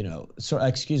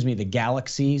the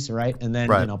galaxies, right? And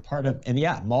then part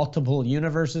of multiple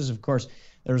universes. Of course,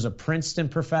 there was a Princeton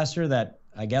professor that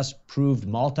I guess proved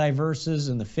multiverses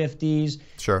in the 50s.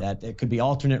 Sure. That it could be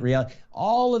alternate reality.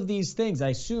 All of these things, I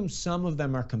assume some of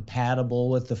them are compatible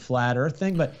with the flat Earth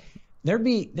thing, but there'd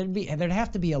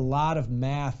have to be a lot of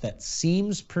math that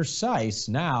seems precise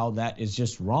now that is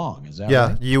just wrong. Is that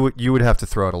right? Yeah, you would have to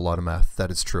throw out a lot of math.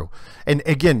 That is true. And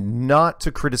again, not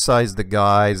to criticize the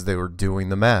guys that were doing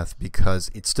the math, because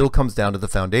it still comes down to the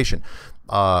foundation.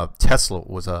 Tesla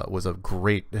had a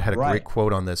great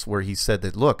quote on this, where he said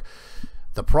that, look,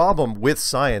 the problem with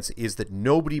science is that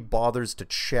nobody bothers to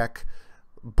check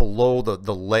below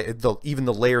even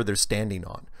the layer they're standing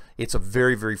on. It's a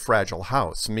very, very fragile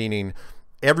house, meaning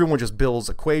everyone just builds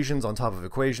equations on top of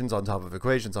equations on top of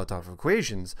equations on top of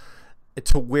equations,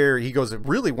 to where he goes,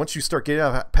 really, once you start getting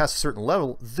out past a certain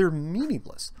level, they're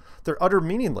meaningless. They're utter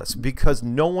meaningless, because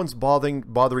no one's bothering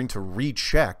to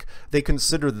recheck. They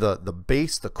consider the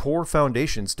base, the core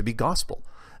foundations to be gospel.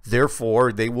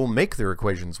 Therefore, they will make their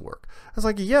equations work. I was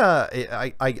like, yeah,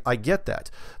 I get that.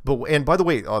 And by the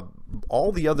way,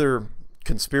 all the other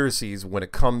conspiracies when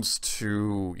it comes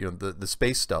to, you know, the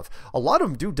space stuff, a lot of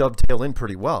them do dovetail in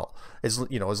pretty well, as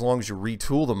you know, as long as you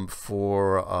retool them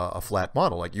for a flat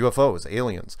model, like UFOs,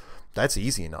 aliens. That's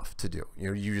easy enough to do. You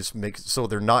know, you just make so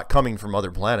they're not coming from other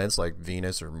planets like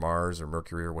Venus or Mars or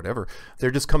Mercury or whatever.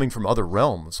 They're just coming from other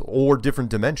realms or different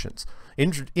dimensions,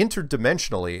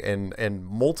 interdimensionally, and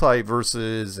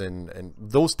multiverses and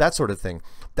those, that sort of thing.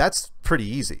 That's pretty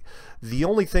easy. The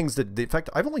only things that, in fact,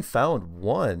 I've only found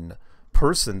one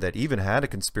person that even had a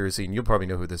conspiracy, and you'll probably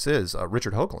know who this is,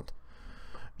 Richard Hoagland.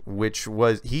 Which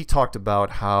was, he talked about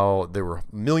how there were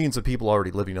millions of people already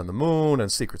living on the moon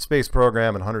and secret space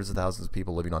program and hundreds of thousands of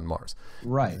people living on Mars.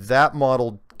 Right. That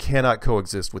model cannot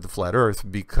coexist with the flat Earth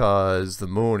because the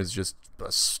moon is just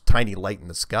a tiny light in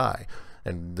the sky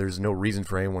and there's no reason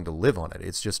for anyone to live on it.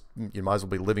 It's just, you might as well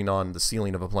be living on the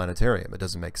ceiling of a planetarium. It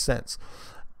doesn't make sense.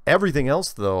 Everything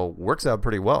else, though, works out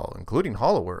pretty well, including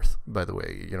Hollow Earth, by the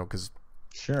way, you know, because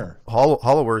sure,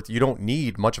 Hollow Earth, you don't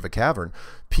need much of a cavern.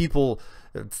 People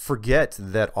forget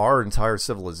that our entire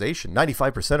civilization,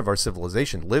 95% of our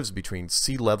civilization, lives between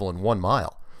sea level and 1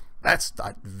 mile. That's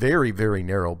a very, very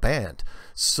narrow band.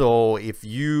 So if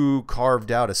you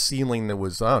carved out a ceiling that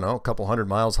was, I don't know, a couple 100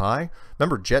 miles high,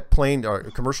 remember jet plane or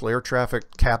commercial air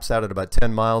traffic caps out at about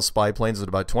 10 miles, spy planes at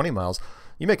about 20 miles.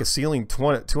 You make a ceiling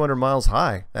 200 miles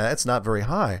high, that's not very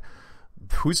high.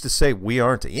 Who's to say we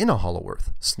aren't in a Hollow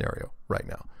Earth scenario right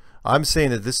now? I'm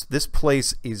saying that this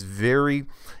place is very...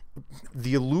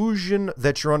 The illusion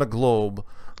that you're on a globe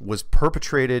was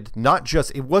perpetrated, not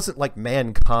just, it wasn't like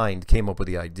mankind came up with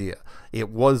the idea. It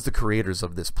was the creators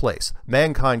of this place.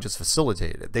 Mankind just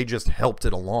facilitated it. They just helped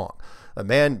it along.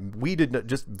 We did not,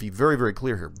 just be very, very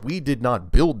clear here, we did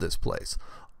not build this place.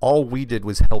 All we did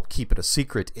was help keep it a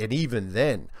secret, and even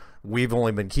then, we've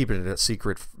only been keeping it a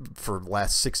secret for the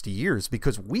last 60 years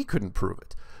because we couldn't prove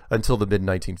it until the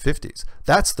mid-1950s.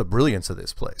 That's the brilliance of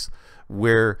this place,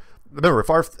 where... Remember,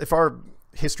 if our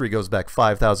history goes back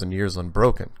 5,000 years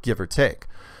unbroken, give or take,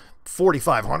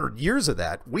 4,500 years of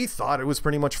that, we thought it was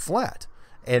pretty much flat.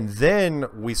 And then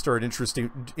we started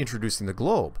introducing the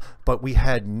globe, but we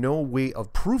had no way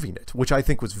of proving it, which I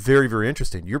think was very, very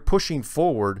interesting. You're pushing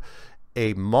forward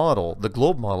a model, the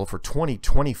globe model, for 20,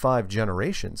 25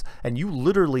 generations, and you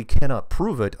literally cannot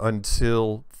prove it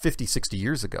until 50, 60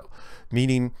 years ago,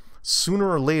 meaning... Sooner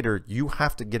or later, you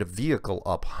have to get a vehicle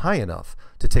up high enough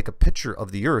to take a picture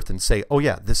of the Earth and say, oh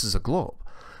yeah, this is a globe.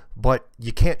 But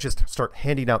you can't just start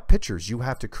handing out pictures. You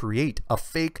have to create a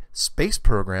fake space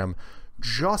program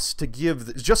just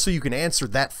so you can answer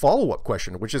that follow-up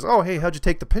question, which is, oh, hey, how'd you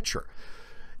take the picture?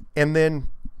 And then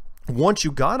once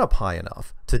you got up high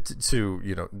enough to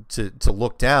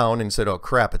look down and said, oh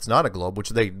crap, it's not a globe, which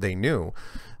they knew,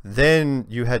 then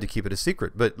you had to keep it a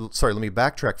secret. But sorry, let me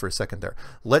backtrack for a second there.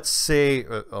 Let's say,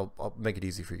 I'll make it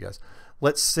easy for you guys.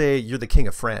 Let's say you're the king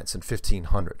of France in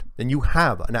 1500 and you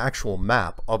have an actual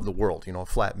map of the world, you know, a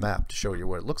flat map to show you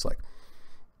what it looks like.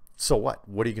 So what?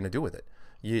 What are you going to do with it?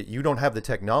 You don't have the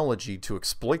technology to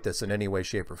exploit this in any way,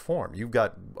 shape, or form. You've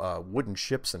got wooden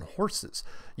ships and horses.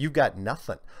 You've got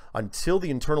nothing until the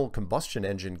internal combustion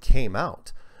engine came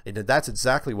out. And that's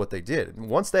exactly what they did. And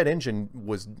once that engine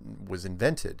was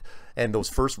invented and those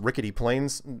first rickety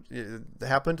planes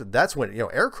happened, that's when, you know,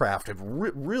 aircraft have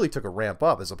really took a ramp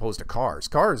up as opposed to cars.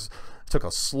 Cars took a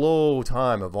slow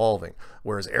time evolving,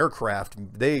 whereas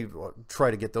aircraft, they try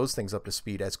to get those things up to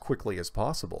speed as quickly as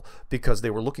possible because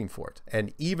they were looking for it.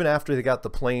 And even after they got the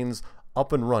planes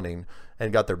up and running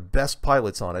and got their best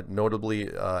pilots on it,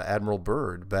 notably Admiral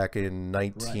Byrd back in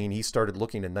he started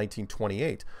looking in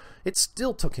 1928. It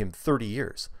still took him 30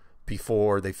 years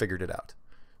before they figured it out.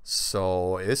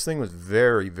 So this thing was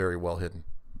very, very well hidden.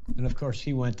 And of course,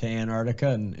 he went to Antarctica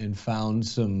and found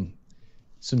some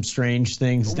strange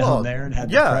things down there and had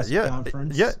the press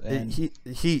conference.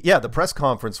 Yeah, the press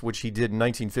conference, which he did in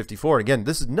 1954. Again,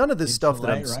 this is none of this stuff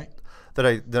that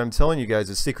I'm telling you guys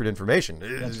is secret information.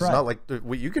 It's not like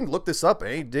you can look this up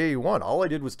any day you want. All I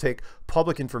did was take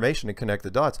public information and connect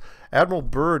the dots. Admiral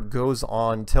Byrd goes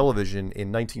on television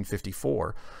in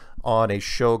 1954 on a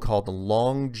show called the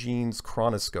Longines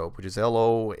Chronoscope, which is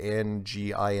Longines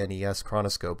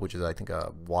Chronoscope, which is, I think,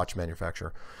 a watch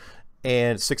manufacturer,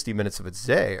 and 60 minutes of its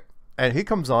day. And he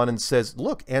comes on and says,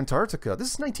 look, Antarctica,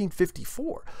 this is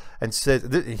 1954, and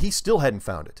says he still hadn't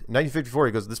found it. In 1954,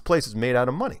 he goes, this place is made out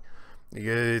of money. He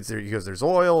goes, there's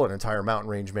oil, an entire mountain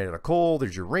range made out of coal,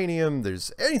 there's uranium,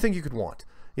 there's anything you could want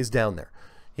is down there.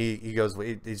 He goes,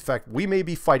 in fact, we may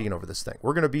be fighting over this thing.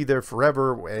 We're going to be there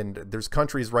forever, and there's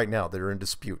countries right now that are in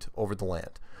dispute over the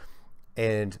land.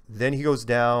 And then he goes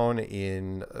down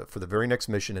in for the very next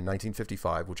mission in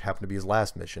 1955, which happened to be his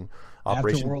last mission.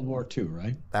 After World War II,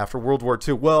 right? After World War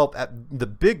II. Well, the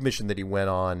big mission that he went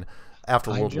on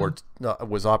after World War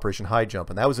was Operation High Jump,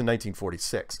 and that was in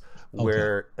 1946.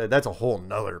 Where that's a whole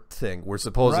nother thing. Where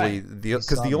supposedly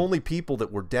because the only people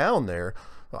that were down there,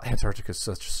 Antarctica is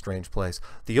such a strange place.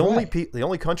 The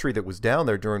only country that was down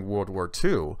there during World War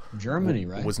II, Germany,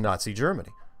 was Nazi Germany.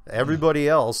 Everybody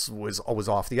else was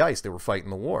off the ice. They were fighting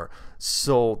the war.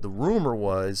 So the rumor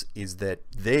is that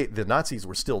the Nazis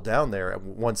were still down there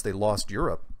once they lost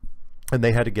Europe, and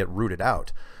they had to get rooted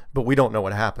out. But we don't know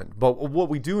what happened. But what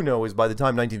we do know is by the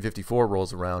time 1954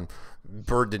 rolls around,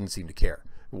 Byrd didn't seem to care.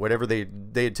 Whatever they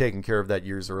had taken care of that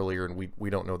years earlier, and we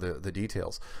don't know the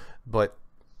details. But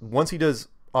once he does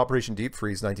Operation Deep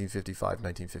Freeze 1955,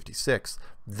 1956,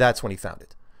 that's when he found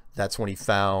it. That's when he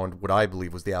found what I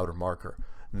believe was the outer marker.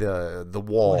 The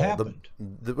wall. What happened?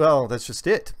 Well, that's just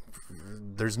it.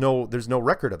 There's no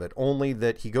record of it. Only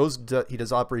that he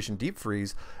does Operation Deep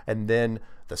Freeze, and then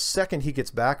the second he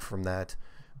gets back from that,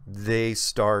 they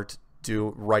start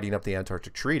writing up the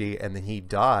Antarctic Treaty, and then he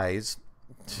dies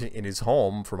in his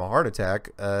home from a heart attack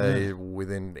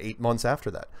within 8 months after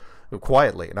that,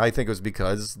 quietly. And I think it was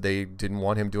because they didn't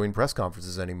want him doing press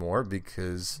conferences anymore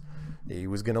because he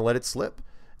was going to let it slip.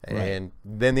 And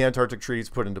then the Antarctic Treaty is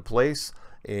put into place.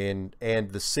 And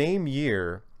the same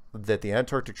year that the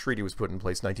Antarctic Treaty was put in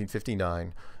place,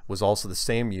 1959, was also the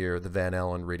same year the Van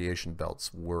Allen radiation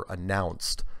belts were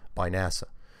announced by NASA,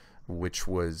 which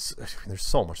was, there's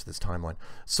so much to this timeline.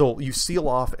 So you seal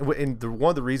off, and one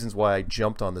of the reasons why I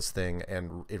jumped on this thing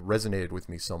and it resonated with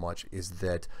me so much is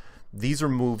that these are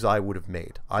moves I would have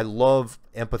made. I love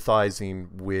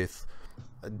empathizing with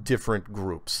different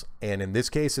groups, and in this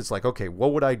case it's like, okay,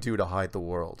 what would I do to hide the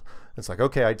world? It's like,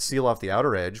 okay, I'd seal off the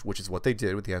outer edge, which is what they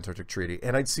did with the Antarctic Treaty,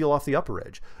 and I'd seal off the upper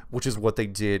edge, which is what they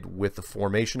did with the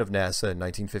formation of NASA in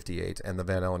 1958 and the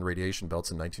Van Allen radiation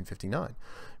belts in 1959,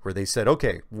 where they said,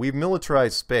 okay, we've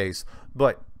militarized space,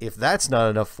 but if that's not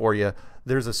enough for you,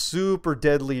 there's a super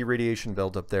deadly radiation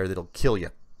belt up there that'll kill you,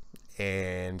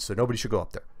 and so nobody should go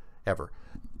up there ever.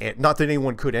 And not that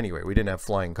anyone could anyway. We didn't have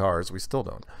flying cars. We still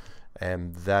don't.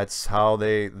 And that's how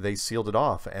they sealed it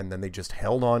off. And then they just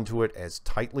held on to it as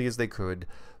tightly as they could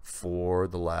for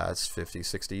the last 50,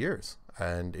 60 years.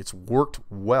 And it's worked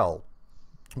well.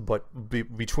 But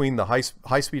between the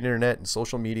high-speed internet and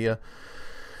social media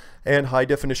and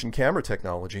high-definition camera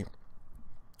technology,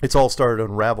 it's all started to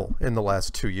unravel in the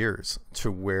last 2 years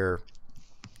to where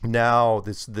now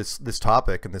this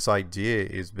topic and this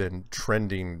idea has been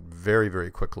trending very,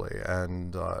 very quickly.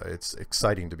 And it's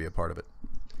exciting to be a part of it.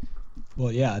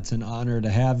 Well, yeah, it's an honor to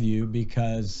have you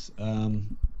because,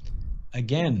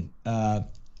 again,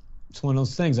 it's one of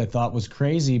those things I thought was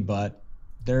crazy, but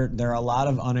there are a lot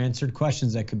of unanswered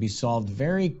questions that could be solved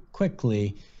very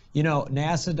quickly. You know,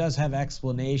 NASA does have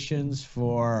explanations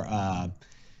for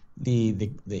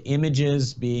the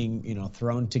images being, you know,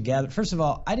 thrown together. First of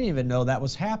all, I didn't even know that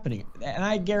was happening, and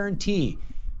I guarantee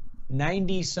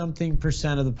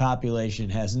 90-something% of the population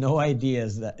has no idea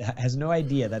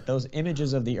that those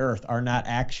images of the Earth are not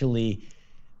actually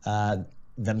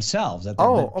themselves, that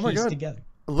they've been pieced together.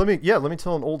 Let me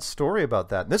tell an old story about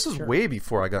that. This is way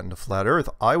before I got into flat Earth.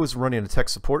 I was running a tech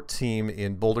support team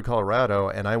in Boulder, Colorado,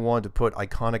 and I wanted to put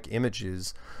iconic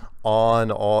images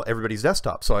on everybody's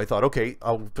desktop. So I thought, okay,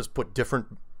 I'll just put different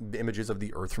images of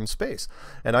the Earth from space.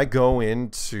 And I go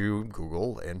into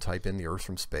Google and type in the Earth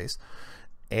from space.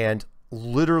 And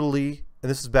literally, and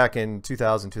this is back in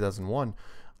 2000, 2001,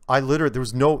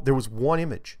 there was one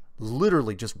image,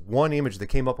 literally just one image that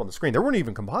came up on the screen. There weren't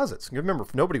even composites. You remember,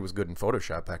 nobody was good in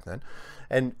Photoshop back then.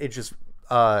 And it just,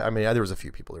 I mean, there was a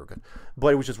few people who were good, but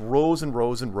it was just rows and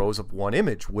rows and rows of one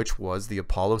image, which was the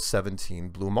Apollo 17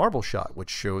 blue marble shot, which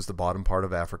shows the bottom part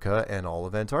of Africa and all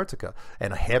of Antarctica,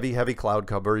 and a heavy, heavy cloud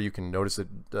cover. You can notice it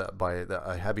by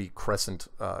a heavy crescent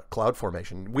cloud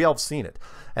formation. We all have seen it.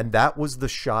 And that was the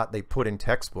shot they put in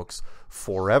textbooks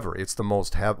forever. It's the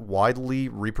most widely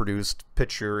reproduced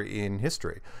picture in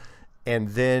history. And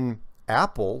then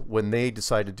Apple, when they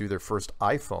decided to do their first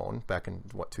iPhone back in,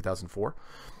 2004,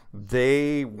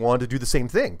 they wanted to do the same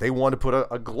thing. They wanted to put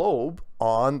a globe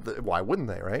on, why wouldn't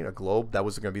they, right? A globe, that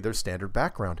was going to be their standard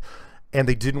background. And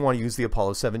they didn't want to use the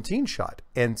Apollo 17 shot.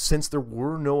 And since there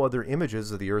were no other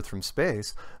images of the Earth from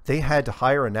space, they had to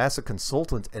hire a NASA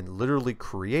consultant and literally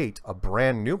create a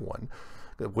brand new one,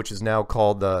 which is now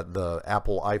called the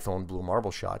Apple iPhone blue marble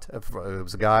shot. It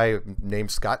was a guy named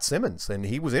Scott Simmons, and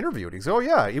he was interviewed. He said, oh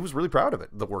yeah, he was really proud of it,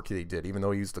 the work that he did, even though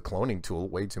he used the cloning tool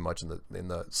way too much in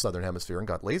the southern hemisphere and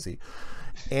got lazy.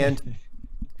 And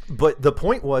But the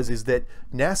point is that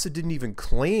NASA didn't even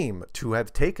claim to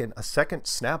have taken a second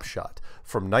snapshot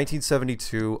from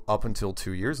 1972 up until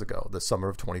 2 years ago, the summer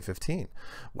of 2015,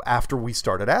 after we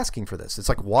started asking for this. It's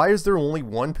like, why is there only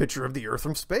one picture of the Earth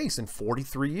from space in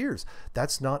 43 years?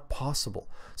 That's not possible.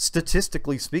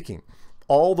 Statistically speaking,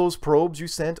 all those probes you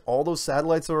sent, all those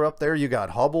satellites that are up there, you got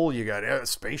Hubble, you got a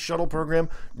space shuttle program,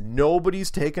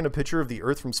 nobody's taken a picture of the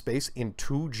Earth from space in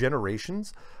 2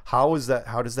 generations. How is that?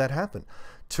 How does that happen?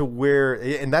 To where,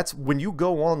 and that's when you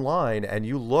go online and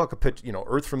you look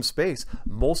Earth from space,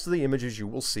 most of the images you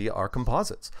will see are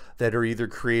composites that are either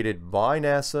created by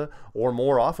NASA or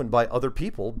more often by other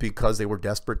people because they were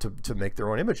desperate to make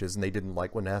their own images and they didn't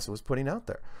like what NASA was putting out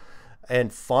there.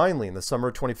 And finally, in the summer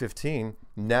of 2015,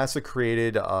 NASA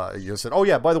created, said, oh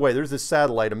yeah, by the way, there's this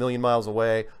satellite 1 million miles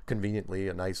away, conveniently,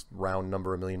 a nice round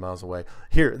number, 1 million miles away.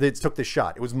 Here, they took this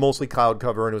shot. It was mostly cloud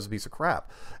cover and it was a piece of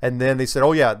crap. And then they said,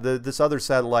 oh yeah, this other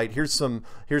satellite, here's some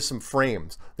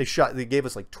frames. They gave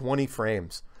us like 20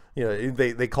 frames.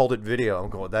 They called it video.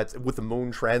 I'm going, that's with the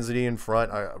moon transiting in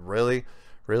front. Really?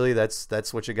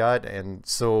 That's what you got? And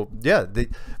so, yeah,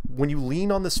 when you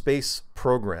lean on the space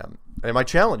program, and my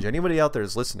challenge, anybody out there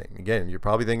is listening, again, you're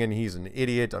probably thinking he's an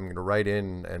idiot. I'm going to write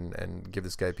in and give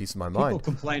this guy a piece of my mind.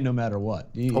 People complain no matter what.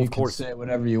 You can say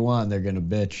whatever you want. They're going to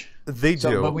bitch. They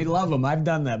do. But we love them. I've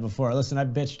done that before. Listen, I've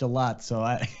bitched a lot, so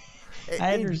I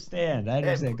understand.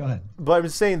 Go ahead. But I'm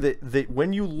saying that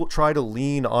when you try to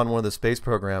lean on one of the space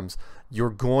programs,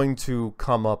 you're going to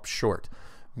come up short,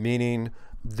 meaning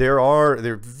there are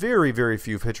very, very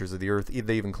few pictures of the Earth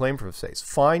they even claim from space.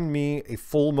 Find me a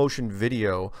full motion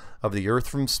video of the Earth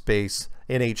from space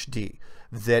in HD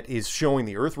that is showing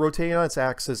the Earth rotating on its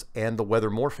axis and the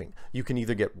weather morphing. You can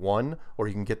either get one or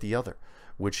you can get the other,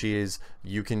 which is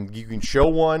you can show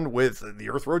one with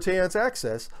the Earth rotating on its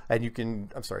axis and you can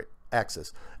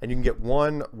get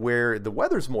one where the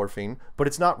weather's morphing but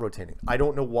it's not rotating. I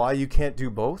don't know why you can't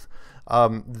do both.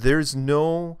 There's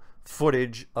no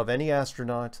footage of any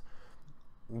astronaut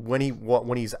when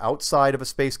he's outside of a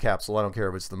space capsule. I don't care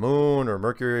if it's the moon or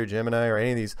Mercury or Gemini or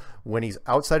any of these, when he's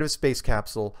outside of a space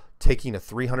capsule taking a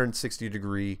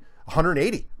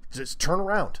 180, just turn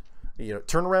around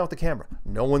with the camera.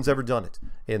 No one's ever done it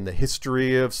in the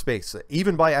history of space.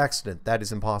 Even by accident, that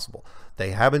is impossible. They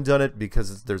haven't done it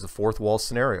because there's a fourth wall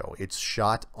scenario. It's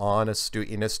shot in a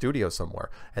studio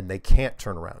somewhere and they can't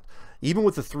turn around. Even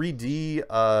with the 3D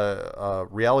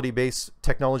reality-based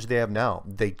technology they have now,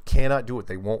 they cannot do it.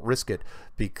 They won't risk it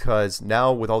because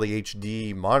now with all the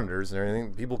HD monitors and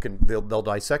everything, people they'll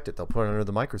dissect it. They'll put it under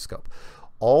the microscope.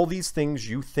 All these things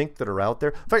you think that are out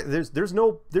there. In fact, there's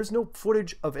no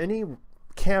footage of any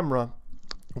camera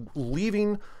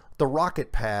leaving the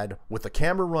rocket pad with the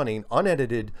camera running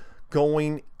unedited,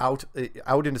 going out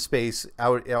into space,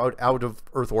 out of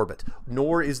Earth orbit.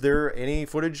 Nor is there any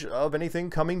footage of anything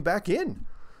coming back in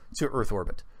to Earth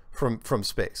orbit from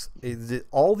space.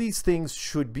 All these things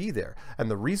should be there,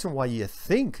 and the reason why you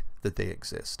think that they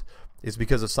exist is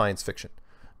because of science fiction.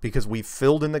 Because we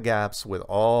filled in the gaps with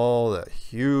all the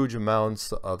huge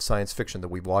amounts of science fiction that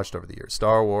we've watched over the years.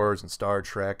 Star Wars and Star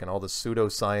Trek and all the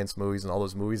pseudo-science movies and all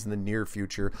those movies in the near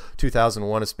future.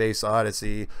 2001: A Space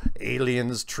Odyssey,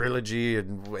 Aliens trilogy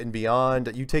and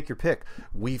beyond. You take your pick.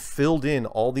 We filled in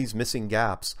all these missing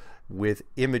gaps with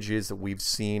images that we've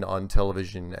seen on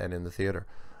television and in the theater.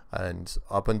 And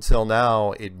up until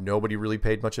now, nobody really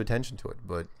paid much attention to it.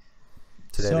 But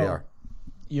today they are.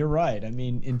 You're right. I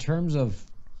mean, in terms of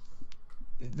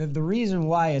the reason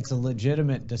why it's a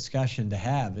legitimate discussion to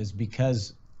have is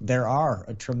because there are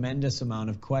a tremendous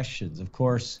amount of questions. Of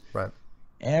course, right.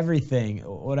 Everything.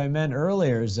 What I meant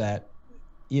earlier is that,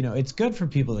 it's good for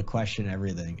people to question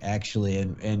everything, actually.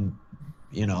 And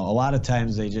a lot of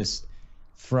times they just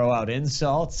throw out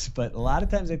insults, but a lot of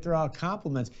times they throw out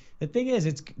compliments. The thing is,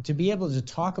 it's to be able to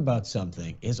talk about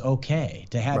something is okay,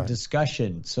 to have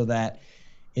discussion so that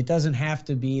it doesn't have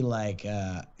to be like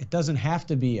a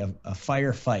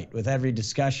firefight with every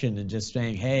discussion and just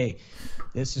saying, hey,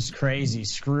 this is crazy,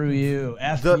 screw you,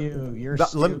 you're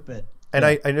stupid. And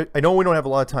I know we don't have a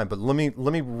lot of time, but let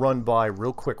me run by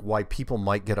real quick why people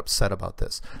might get upset about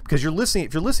this. Because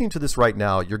if you're listening to this right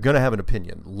now, you're going to have an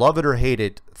opinion. Love it or hate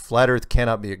it, flat Earth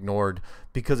cannot be ignored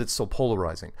because it's so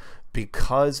polarizing.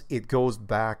 Because it goes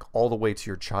back all the way to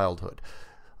your childhood.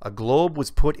 A globe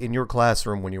was put in your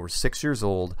classroom when you were 6 years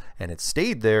old, and it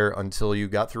stayed there until you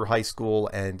got through high school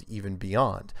and even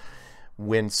beyond.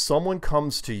 When someone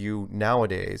comes to you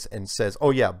nowadays and says,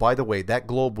 oh yeah, by the way, that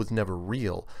globe was never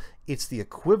real, it's the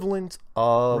equivalent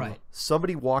of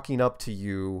somebody walking up to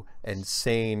you and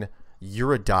saying,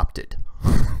 you're adopted.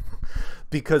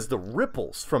 Because the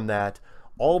ripples from that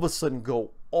all of a sudden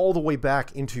go all the way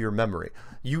back into your memory.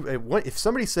 If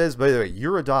somebody says, by the way,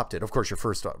 you're adopted, of course your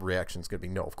first reaction is going to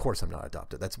be, no, of course I'm not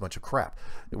adopted. That's a bunch of crap,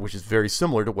 which is very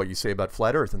similar to what you say about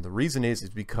flat Earth. And the reason is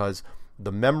because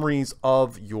the memories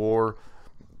of your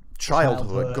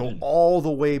childhood go all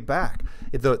the way back.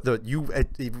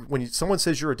 When someone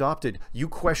says you're adopted, you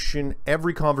question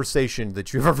every conversation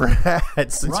that you've ever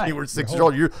had since you were 6 years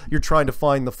old. You're trying to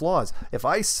find the flaws. If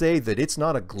I say that it's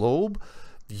not a globe,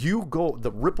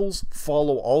 the ripples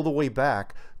follow all the way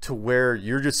back to where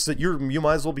you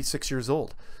might as well be 6 years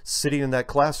old, sitting in that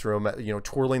classroom,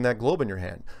 twirling that globe in your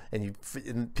hand, and you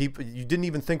didn't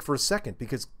even think for a second,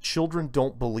 because children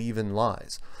don't believe in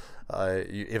lies.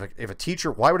 If a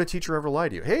teacher, why would a teacher ever lie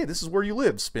to you? Hey, this is where you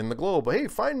live, spin the globe. Hey,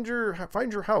 find your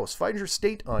house, find your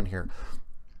state on here.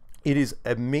 It is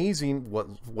amazing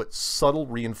what subtle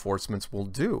reinforcements will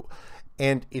do,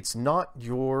 and it's not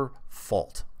your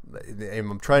fault.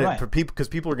 I'm trying to, for people, because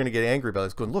people are going to get angry about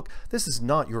this, going, look, this is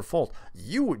not your fault.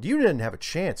 You didn't have a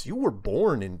chance. You were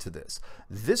born into this.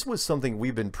 This was something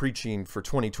we've been preaching for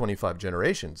 25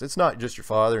 generations. It's not just your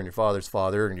father and your father's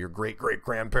father and your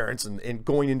great-great-grandparents and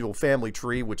going into a family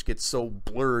tree, which gets so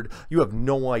blurred, you have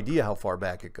no idea how far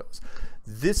back it goes.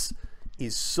 This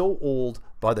is so old.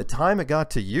 By the time it got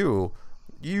to you,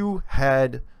 you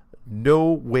had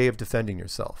no way of defending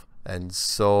yourself. And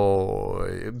so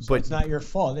it's not your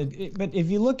fault. But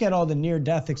if you look at all the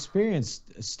near-death experience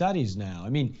studies now, I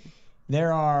mean,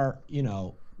 there are,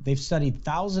 they've studied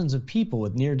thousands of people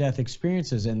with near-death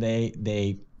experiences, and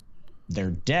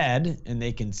they're dead, and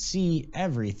they can see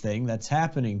everything that's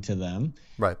happening to them.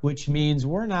 Right. Which means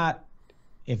we're not,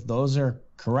 if those are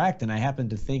correct, and I happen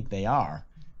to think they are,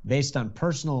 based on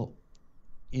personal,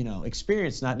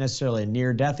 experience, not necessarily a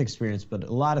near-death experience, but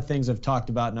a lot of things I've talked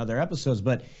about in other episodes,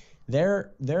 but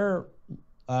we're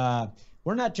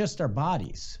not just our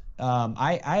bodies.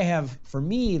 I have, for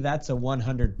me, that's a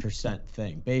 100%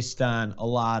 thing based on a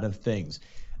lot of things.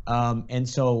 And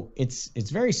so it's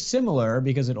very similar,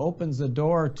 because it opens the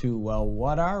door to, well,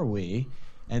 what are we?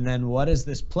 And then what is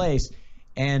this place?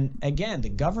 And again, the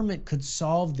government could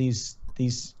solve these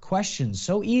questions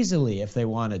so easily if they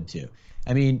wanted to.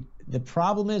 I mean, the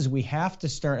problem is we have to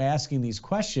start asking these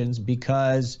questions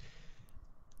because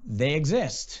they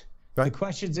exist. Right. The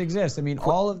questions exist. I mean,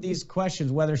 all of these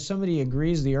questions, whether somebody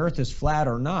agrees the earth is flat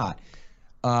or not,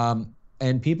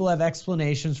 and people have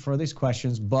explanations for these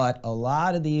questions, but a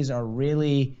lot of these are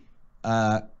really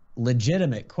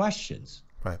legitimate questions.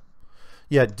 Right.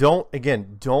 Yeah,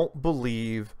 don't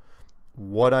believe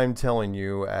what I'm telling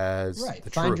you as the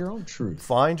truth. Find your own truth.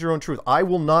 Find your own truth. I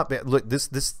will not be, look,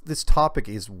 this topic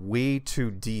is way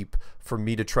too deep for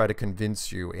me to try to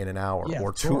convince you in an hour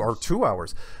or 2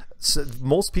 hours. So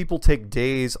most people take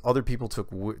days, other people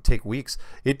take weeks.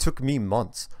 It took me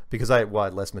months because I had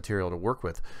less material to work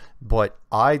with. But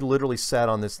I literally sat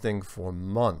on this thing for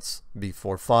months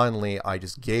before finally I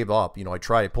just gave up.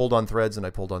 I pulled on threads and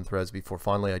I pulled on threads before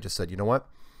finally I just said, you know what?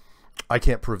 I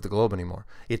can't prove the globe anymore.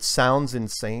 It sounds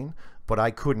insane, but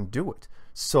I couldn't do it.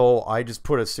 So I just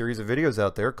put a series of videos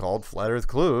out there called Flat Earth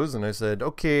Clues, and I said,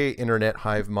 okay, internet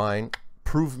hive mind,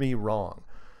 prove me wrong.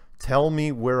 Tell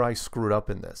me where I screwed up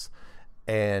in this.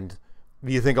 And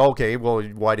you think, okay, well,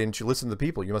 why didn't you listen to the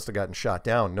people? You must have gotten shot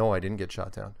down. No, I didn't get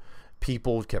shot down.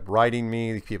 People kept writing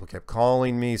me. People kept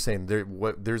calling me saying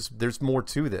there's more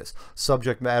to this.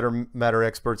 Subject matter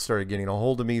experts started getting a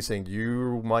hold of me saying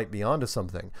you might be onto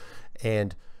something.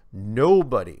 And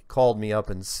nobody called me up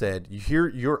and said,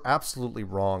 you're absolutely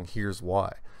wrong. Here's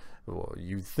why. Well,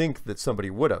 you think that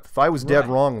somebody would have. If I was dead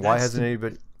wrong, why hasn't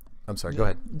anybody... I'm sorry, go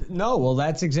ahead. No, well,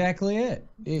 that's exactly it.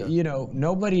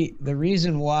 Nobody, the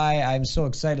reason why I'm so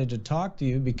excited to talk to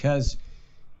you, because,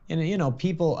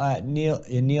 people, Neil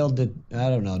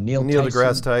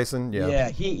deGrasse Tyson. Yeah. Yeah.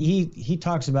 He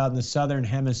talks about in the Southern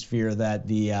Hemisphere that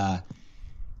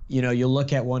you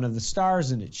look at one of the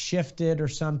stars and it shifted or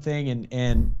something.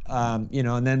 And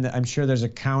then I'm sure there's a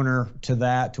counter to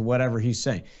that, to whatever he's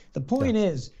saying. The point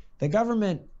is the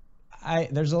government,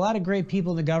 there's a lot of great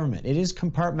people in the government. It is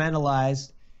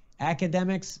compartmentalized.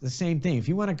 Academics, the same thing. If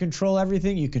you want to control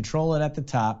everything, you control it at the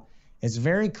top. It's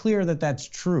very clear that that's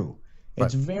true.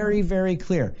 It's very, very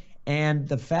clear. And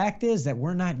the fact is that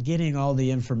we're not getting all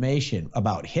the information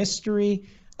about history,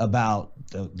 about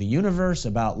the universe,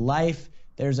 about life.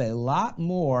 There's a lot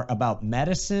more about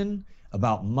medicine,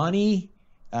 about money,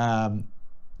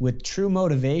 with true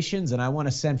motivations, and I want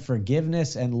to send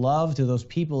forgiveness and love to those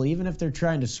people, even if they're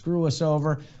trying to screw us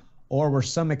over, or we're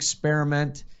some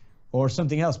experiment or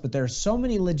something else. But there are so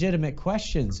many legitimate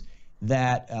questions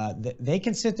that they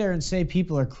can sit there and say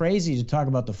people are crazy to talk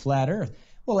about the flat earth.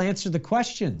 Well, answer the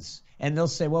questions. And they'll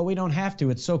say, well, we don't have to.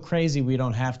 It's so crazy we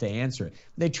don't have to answer it.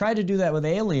 They tried to do that with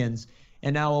aliens,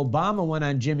 and now Obama went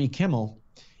on Jimmy Kimmel,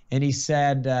 and he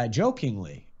said,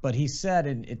 jokingly, but he said,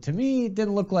 and to me, it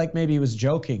didn't look like maybe he was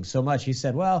joking so much. He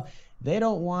said, well, they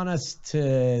don't want us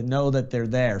to know that they're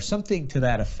there, something to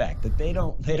that effect, that they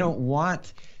don't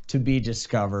want to be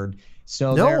discovered.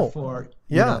 So therefore,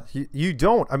 you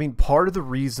don't. I mean, part of the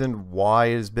reason why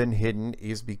it has been hidden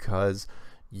is because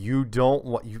you don't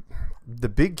want the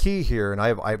big key here, and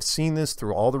I've seen this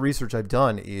through all the research I've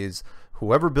done, is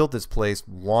whoever built this place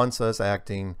wants us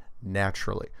acting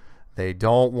naturally. They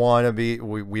don't want to be,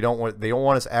 they don't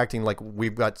want us acting like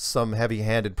we've got some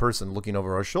heavy-handed person looking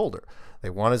over our shoulder. They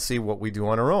want to see what we do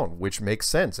on our own, which makes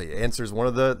sense. It answers one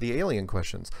of the alien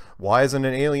questions. Why hasn't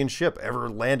an alien ship ever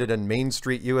landed in Main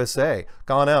Street, USA,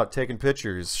 gone out, taken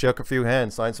pictures, shook a few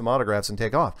hands, signed some autographs, and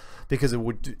take off? Because it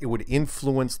would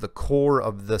influence the core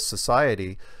of the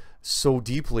society so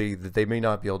deeply that they may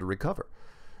not be able to recover.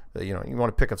 You know, you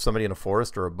want to pick up somebody in a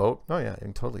forest or a boat? Oh yeah, you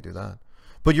can totally do that.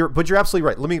 But you're absolutely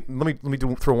right. Let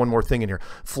me throw one more thing in here.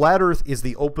 Flat Earth is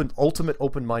the ultimate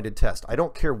open-minded test. I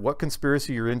don't care what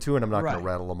conspiracy you're into, and I'm not going to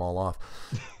rattle them all off,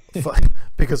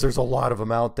 because there's a lot of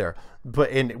them out there.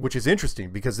 Which is interesting,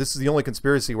 because this is the only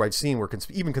conspiracy where I've seen where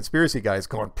even conspiracy guys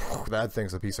going, that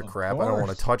thing's a piece of crap. I don't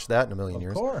want to touch that in a million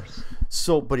years. Of course.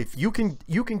 So, but if you can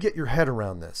get your head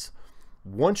around this.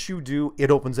 Once you do,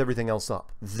 it opens everything else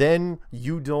up. Then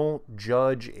you don't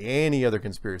judge any other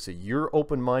conspiracy. You're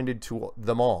open-minded to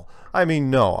them all. I mean,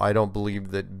 no, I don't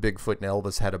believe that Bigfoot and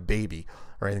Elvis had a baby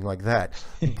or anything like that.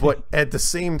 But at the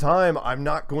same time, I'm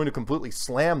not going to completely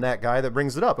slam that guy that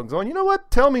brings it up. I'm going, you know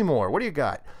what? Tell me more. What do you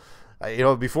got?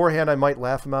 Beforehand, I might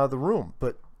laugh him out of the room.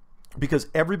 But because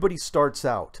everybody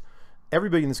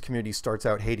in this community starts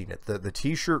out hating it. The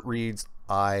t-shirt reads,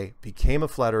 I became a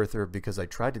flat earther because I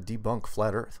tried to debunk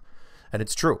flat earth. And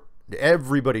it's true.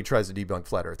 Everybody tries to debunk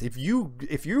flat earth. If you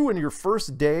in your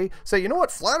first day say, you know what,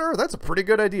 flat earth, that's a pretty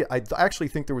good idea, I actually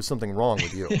think there was something wrong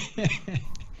with you.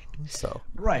 So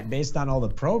right, based on all the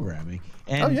programming.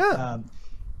 And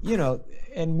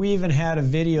and we even had a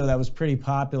video that was pretty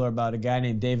popular about a guy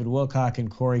named David Wilcock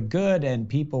and Corey Good, and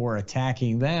people were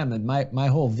attacking them. And my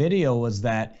whole video was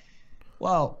that,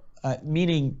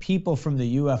 meaning people from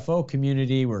the UFO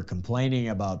community were complaining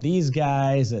about these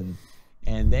guys, and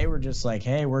they were just like,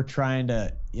 hey, we're trying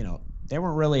to, they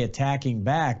weren't really attacking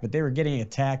back, but they were getting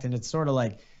attacked. And it's sort of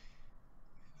like,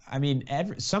 I mean,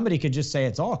 somebody could just say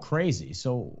it's all crazy.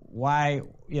 So why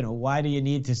do you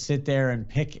need to sit there and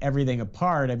pick everything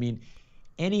apart? I mean,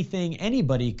 anything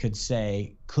anybody could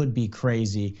say could be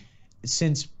crazy,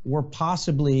 since we're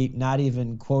possibly not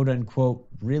even quote unquote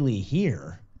really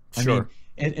here. Sure.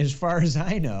 I mean, as far as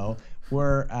I know,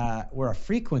 we're a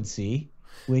frequency,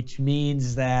 which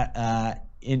means that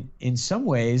in some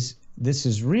ways this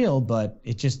is real, but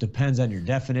it just depends on your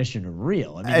definition of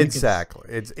real. I mean, exactly.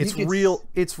 It's real.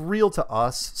 It's real to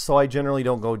us. So I generally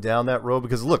don't go down that road,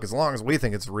 because look, as long as we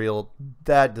think it's real,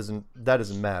 that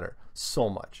doesn't matter so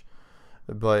much.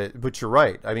 But you're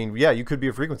right. I mean, yeah, you could be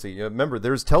a frequency. Remember,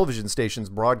 there's television stations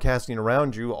broadcasting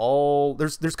around you.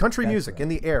 There's country music in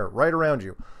the air right around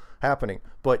you happening,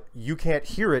 but you can't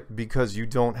hear it because you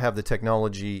don't have the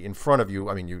technology in front of you.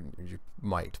 I mean, you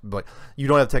might, but you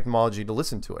don't have technology to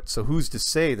listen to it. So who's to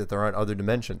say that there aren't other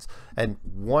dimensions? And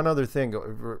one other thing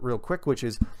real quick, which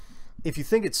is, if you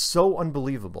think it's so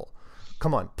unbelievable,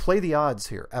 come on, play the odds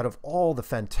here. Out of all the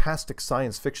fantastic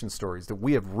science fiction stories that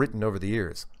we have written over the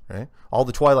years, right? All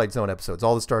the Twilight Zone episodes,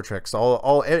 all the Star Treks,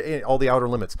 all the Outer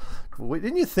Limits.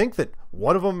 Didn't you think that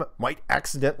one of them might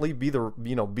accidentally be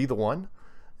the one?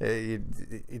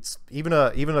 It's even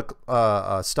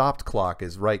a stopped clock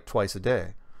is right twice a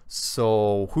day.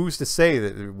 So who's to say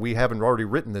that we haven't already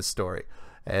written this story?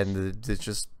 And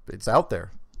it's out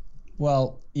there.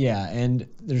 Well, yeah, and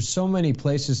there's so many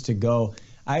places to go.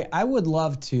 I would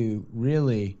love to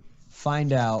really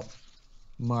find out,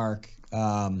 Mark,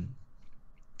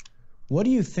 what do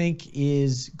you think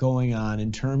is going on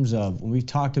in terms of, when we've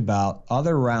talked about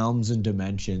other realms and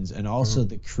dimensions, and also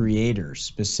the creators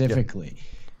specifically?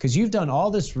 Because you've done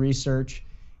all this research.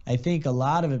 I think a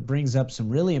lot of it brings up some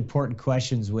really important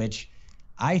questions, which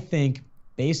I think,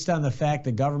 based on the fact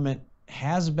the government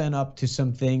has been up to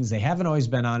some things, they haven't always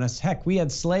been honest. Heck, we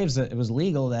had slaves, that it was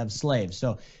legal to have slaves.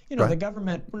 So, the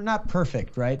government, we're not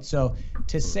perfect, right? So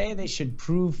to say they should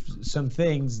prove some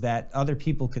things that other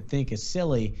people could think is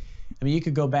silly, I mean, you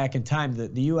could go back in time.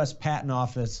 The U.S. Patent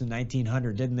Office in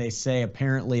 1900, didn't they say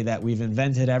apparently that we've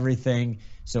invented everything,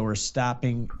 so we're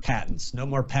stopping patents? No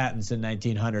more patents in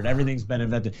 1900. Everything's been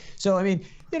invented. So, I mean,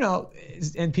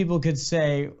 and people could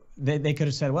say, they could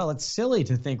have said, well, it's silly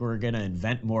to think we're going to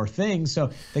invent more things.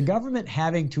 So the government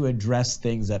having to address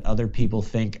things that other people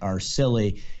think are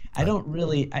silly,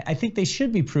 I think they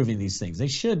should be proving these things. They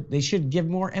should give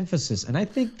more emphasis. And I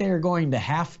think they're going to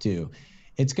have to.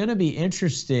 It's going to be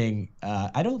interesting.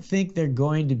 I don't think they're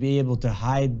going to be able to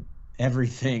hide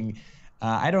everything.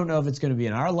 I don't know if it's going to be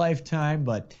in our lifetime,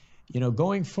 but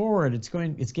going forward, it's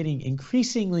getting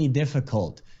increasingly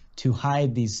difficult to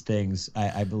hide these things,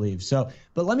 I believe. So,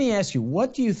 but let me ask you,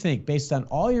 what do you think, based on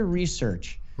all your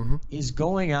research, is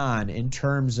going on in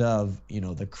terms of,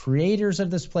 the creators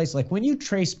of this place? Like when you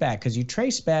trace back, because you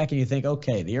trace back and you think,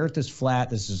 okay, the Earth is flat,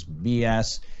 this is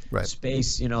BS, right.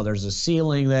 Space, there's a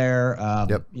ceiling there.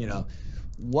 Yep.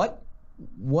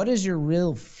 What is your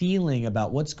real feeling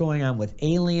about what's going on with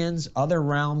aliens, other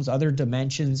realms, other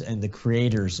dimensions, and the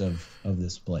creators of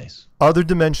this place? Other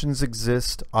dimensions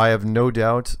exist, I have no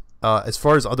doubt. As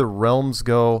far as other realms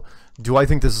go, do I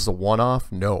think this is a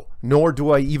one-off? No. Nor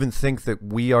do I even think that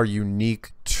we are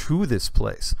unique to this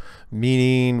place.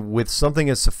 Meaning, with something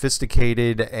as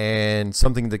sophisticated and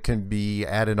something that can be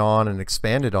added on and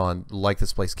expanded on, like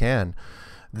this place can,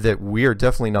 that we are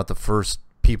definitely not the first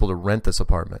people to rent this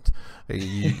apartment.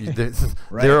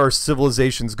 Right. There are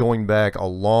civilizations going back a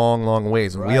long, long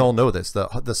ways, and right. we all know this.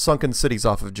 The sunken cities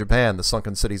off of Japan, the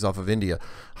sunken cities off of India.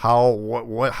 How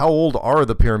old are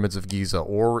the pyramids of Giza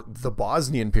or the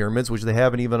Bosnian pyramids, which they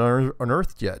haven't even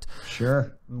unearthed yet?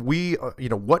 Sure. We,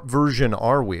 what version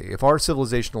are we? If our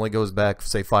civilization only goes back,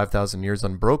 say, 5,000 years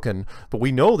unbroken, but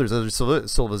we know there's other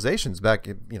civilizations back,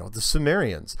 the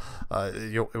Sumerians, are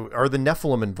the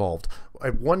Nephilim involved?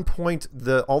 At one point,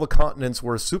 all the continents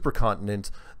were a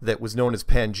supercontinent that was known as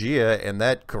Pangea, and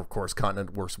that, of course,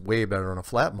 continent works way better on a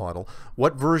flat model.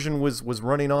 What version was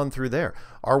running on through there?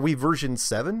 Are we version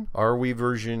 7? Are we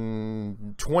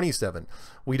version 27?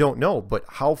 We don't know, but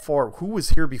who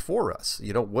was here before us?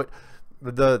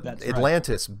 That's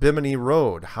Atlantis, right. Bimini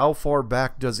Road, how far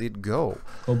back does it go?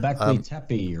 Gobekli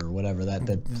Tepe or whatever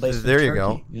that place. There you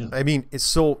go. Yeah. I mean,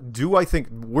 so do I think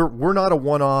we're not a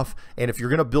one-off, and if you're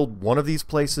going to build one of these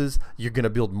places, you're going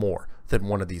to build more than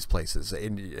one of these places,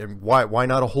 and why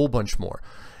not a whole bunch more?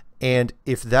 And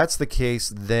if that's the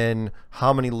case, then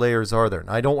how many layers are there?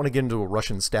 And I don't want to get into a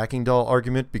Russian stacking doll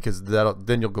argument, because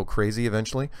then you'll go crazy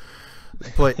eventually.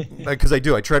 But because I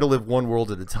try to live one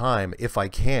world at a time if I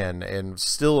can, and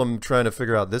still I'm trying to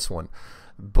figure out this one.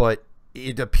 But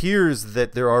it appears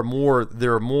that there are more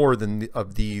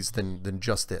of these than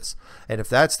just this. And if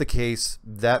that's the case,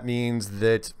 that means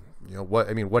that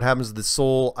what happens to the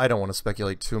soul? I don't want to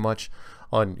speculate too much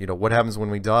on what happens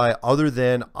when we die, other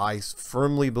than I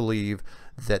firmly believe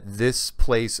that this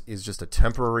place is just a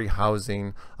temporary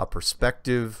housing, a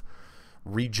perspective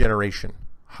regeneration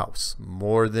house,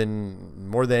 more than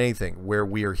anything, where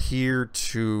we are here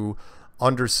to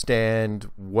understand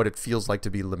what it feels like to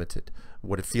be limited,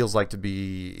 what it feels like to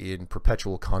be in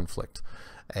perpetual conflict.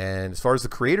 And as far as the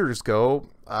creators go,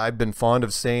 I've been fond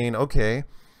of saying, okay,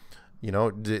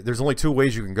 there's only two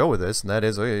ways you can go with this, and that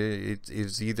is it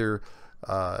is either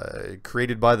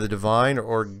created by the divine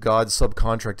or God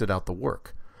subcontracted out the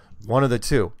work. One of the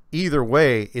two. Either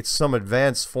way, it's some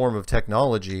advanced form of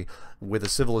technology with a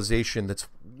civilization that's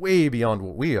way beyond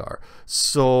what we are.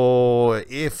 So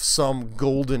if some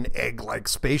golden egg-like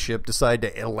spaceship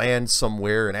decided to land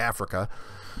somewhere in Africa,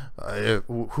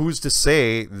 who's to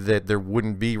say that there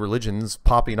wouldn't be religions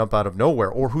popping up out of nowhere?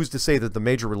 Or who's to say that the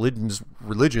major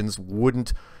religions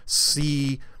wouldn't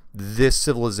see this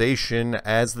civilization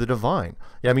as the divine?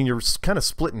 I mean, you're kind of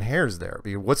splitting hairs there.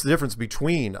 What's the difference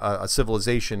between a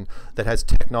civilization that has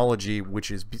technology which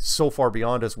is so far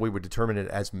beyond us we would determine it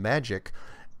as magic,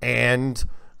 and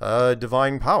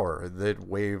divine power that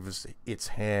waves its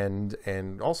hand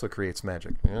and also creates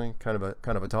magic? Kind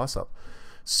of a toss-up.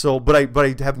 So, but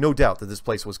I have no doubt that this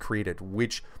place was created,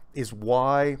 which is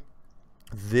why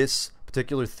this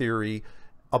particular theory,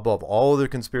 above all other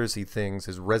conspiracy things,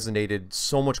 has resonated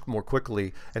so much more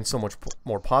quickly and so much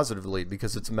more positively,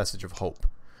 because it's a message of hope.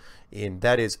 And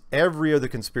that is, every other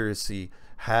conspiracy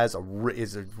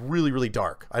is really, really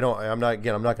dark. I'm not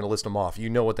going to list them off. You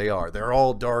know what they are. They're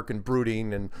all dark and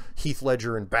brooding and Heath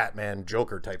Ledger and Batman,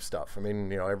 Joker type stuff. I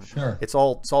mean, sure. It's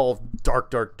all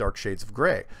dark shades of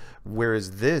gray.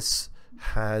 Whereas this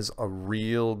has a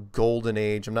real golden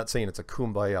age. I'm not saying it's a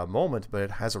kumbaya moment, but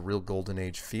it has a real golden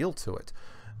age feel to it,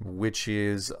 which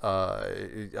is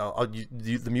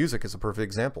the music is a perfect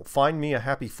example. Find me a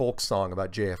happy folk song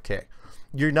about JFK.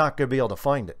 You're not going to be able to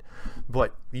find it.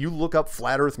 But you look up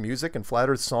flat earth music and flat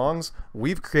earth songs.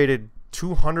 We've created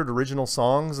 200 original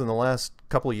songs in the last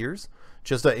couple of years.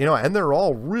 Just and they're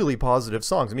all really positive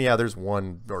songs. I mean, yeah, there's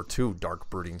one or two dark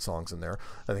brooding songs in there.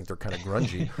 I think they're kind of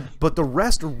grungy, but the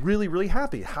rest are really, really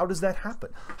happy. How does that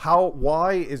happen?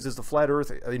 Why does the flat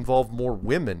Earth involve more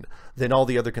women than all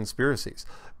the other conspiracies?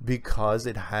 Because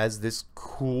it has this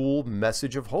cool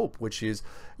message of hope, which is,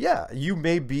 yeah, you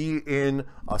may be in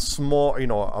a small,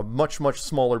 a much, much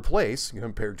smaller place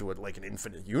compared to like an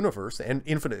infinite universe and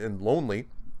infinite and lonely.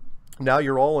 Now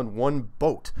you're all in one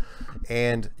boat,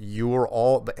 and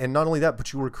and not only that,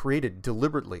 but you were created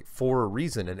deliberately for a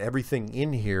reason, and everything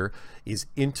in here is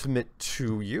intimate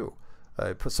to you.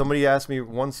 Somebody asked me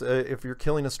once if you're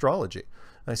killing astrology.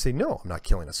 And I say, no, I'm not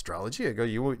killing astrology. I go,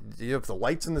 you have the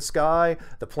lights in the sky,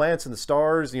 the planets and the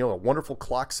stars, a wonderful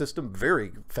clock system,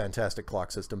 very fantastic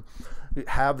clock system,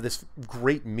 have this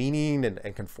great meaning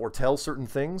and can foretell certain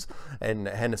things and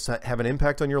have an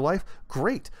impact on your life.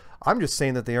 Great. I'm just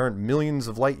saying that they aren't millions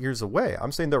of light years away.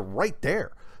 I'm saying they're right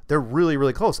there. They're really,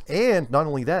 really close. And not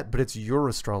only that, but it's your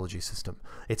astrology system.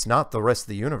 It's not the rest of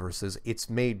the universe's. It's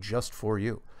made just for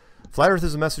you. Flat Earth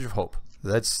is a message of hope.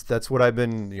 That's what I've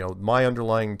been, my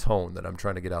underlying tone that I'm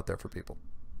trying to get out there for people.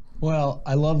 Well,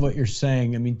 I love what you're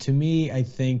saying. I mean, to me, I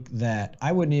think that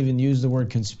I wouldn't even use the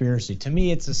word conspiracy. To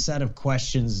me, it's a set of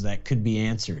questions that could be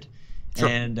answered. Sure.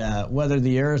 And whether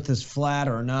the Earth is flat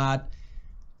or not,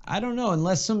 I don't know,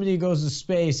 unless somebody goes to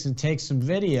space and takes some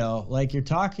video like you're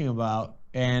talking about,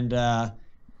 and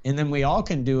then we all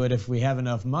can do it if we have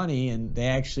enough money, and they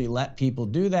actually let people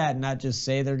do that and not just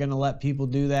say they're going to let people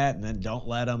do that and then don't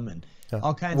let them, and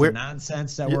all kinds of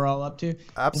nonsense that we're all up to.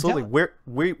 Absolutely.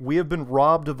 We have been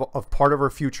robbed of part of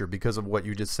our future because of what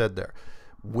you just said there.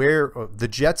 Where the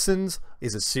Jetsons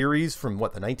is a series from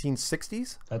what, the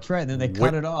 1960s? That's right. And then they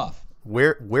cut it off.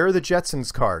 Where are the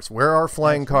Jetsons cars? Where are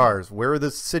flying cars? Where are the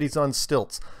cities on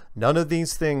stilts? None of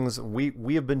these things,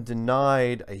 we have been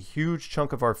denied a huge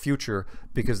chunk of our future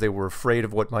because they were afraid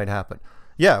of what might happen.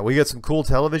 Yeah, we got some cool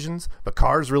televisions, but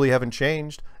cars really haven't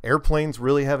changed. Airplanes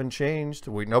really haven't changed.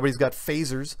 Nobody's got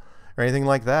phasers or anything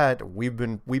like that. We've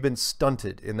been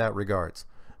stunted in that regards,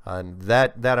 and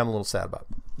that I'm a little sad about.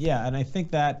 Yeah, and I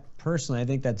think that personally, I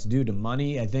think that's due to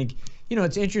money. I think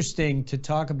it's interesting to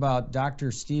talk about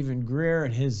Dr. Stephen Greer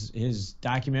and his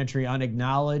documentary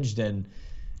Unacknowledged, and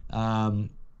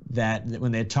that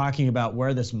when they're talking about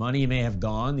where this money may have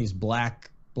gone, these black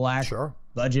sure.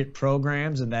 budget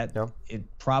programs, and that it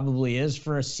probably is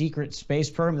for a secret space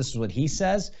program. This is what he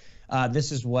says.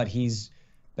 This is what he's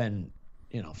been,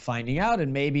 finding out,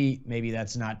 and maybe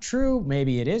that's not true.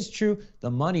 Maybe it is true.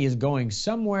 The money is going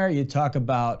somewhere. You talk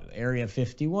about Area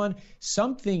 51.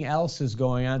 Something else is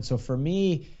going on. So for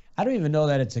me, I don't even know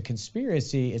that it's a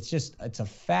conspiracy. It's a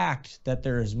fact that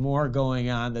there is more going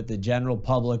on that the general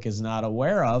public is not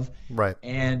aware of. Right.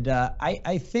 And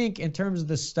I think in terms of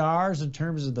the stars, in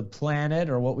terms of the planet,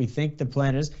 or what we think the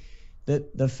planet is,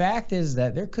 the fact is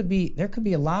that there could be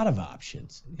a lot of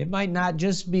options. It might not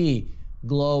just be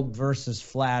globe versus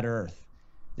flat Earth.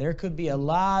 There could be a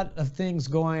lot of things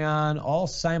going on all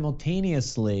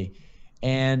simultaneously.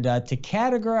 And to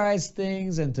categorize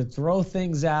things and to throw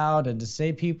things out and to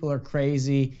say people are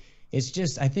crazy,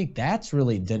 I think that's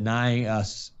really denying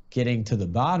us getting to the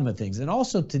bottom of things. And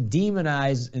also to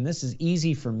demonize, and this is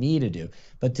easy for me to do,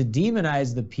 but to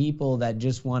demonize the people that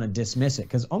just want to dismiss it.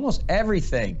 Because almost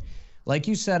everything, like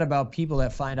you said about people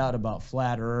that find out about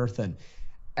flat Earth, and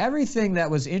everything that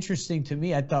was interesting to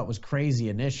me I thought was crazy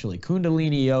initially.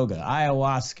 Kundalini yoga,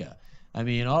 ayahuasca. I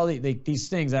mean, all these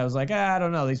things, I was like, I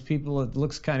don't know, these people, it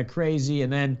looks kind of crazy.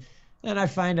 And then I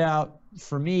find out,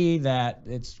 for me, that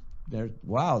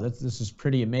wow, this is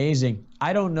pretty amazing.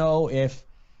 I don't know if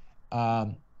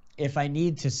I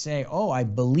need to say, oh, I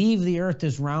believe the Earth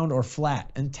is round or flat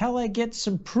until I get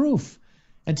some proof.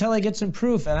 And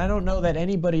I don't know that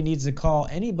anybody needs to call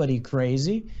anybody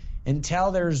crazy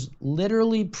until there's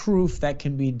literally proof that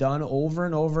can be done over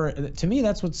and over. To me,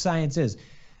 that's what science is.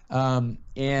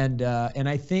 And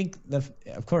I think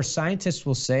of course, scientists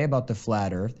will say about the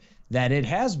flat Earth that it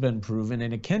has been proven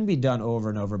and it can be done over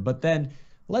and over. But then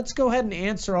let's go ahead and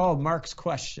answer all of Mark's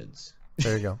questions.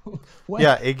 There you go.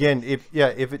 Yeah. Again, if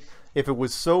it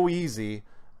was so easy,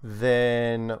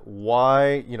 then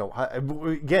why?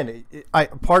 Again,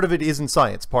 part of it is in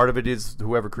science. Part of it is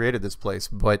whoever created this place.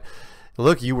 But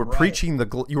look, you were preaching the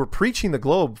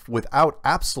globe without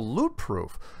absolute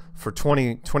proof for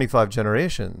 25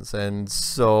 generations. And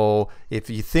so if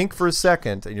you think for a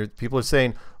second, and people are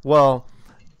saying, well,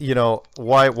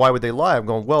 why would they lie? I'm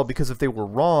going, well, because if they were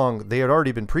wrong, they had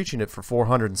already been preaching it for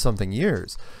 400 and something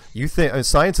years. You think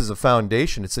science is a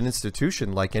foundation, it's an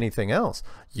institution like anything else.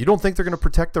 You don't think they're going to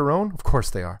protect their own? Of course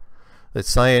they are. That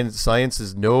science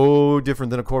is no different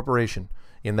than a corporation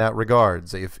in that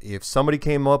regards. If somebody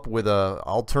came up with a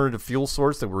alternative fuel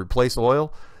source that would replace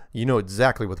oil, you know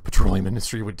exactly what the petroleum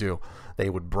industry would do. They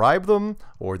would bribe them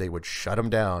or they would shut them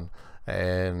down.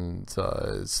 And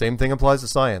same thing applies to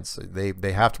science.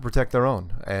 They have to protect their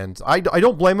own. And I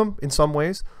don't blame them in some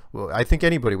ways. Well, I think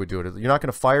anybody would do it. You're not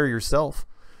going to fire yourself.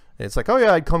 And it's like, oh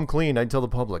yeah, I'd come clean. I'd tell the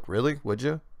public. Really? Would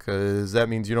you? Because that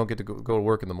means you don't get to go to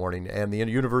work in the morning. And the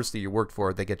university you worked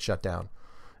for, they get shut down.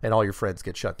 And all your friends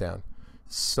get shut down.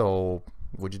 So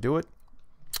would you do it?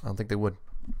 I don't think they would.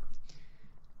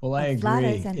 Well, I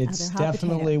agree. It's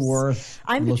definitely worth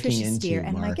looking into,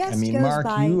 and Mark. my guest I mean, goes Mark,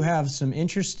 by... you have some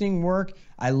interesting work.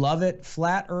 I love it.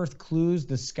 Flat Earth Clues,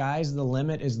 The Sky's the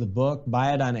Limit is the book.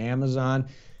 Buy it on Amazon.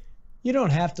 You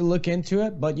don't have to look into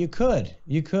it, but you could.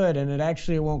 You could, and it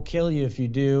actually won't kill you if you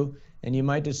do. And you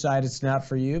might decide it's not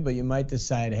for you, but you might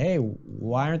decide, hey,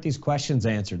 why aren't these questions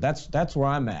answered? That's where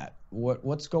I'm at.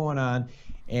 What's going on?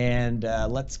 And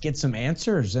let's get some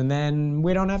answers, and then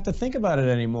we don't have to think about it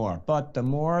anymore. But the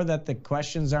more that the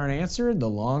questions aren't answered, the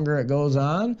longer it goes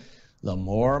on, the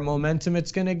more momentum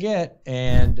it's going to get.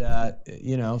 And,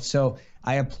 you know, so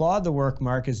I applaud the work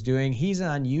Mark is doing. He's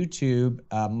on YouTube,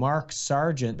 Mark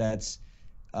Sargent. That's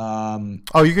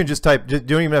oh, you can just type, you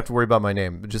don't even have to worry about my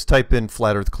name. Just type in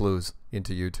Flat Earth Clues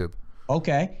into YouTube.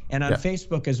 Okay, and on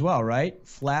Facebook as well, right?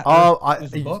 Flat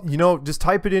Earth book? You know, just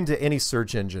type it into any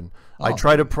search engine. Oh. I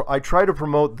try to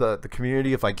promote the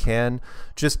community if I can.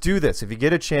 Just do this. If you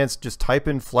get a chance, just type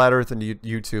in Flat Earth into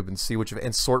YouTube and see what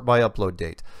and sort by upload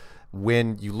date.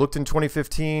 When you looked in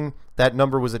 2015, that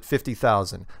number was at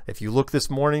 50,000. If you look this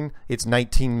morning, it's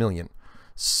 19 million.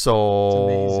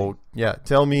 So yeah,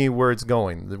 tell me where it's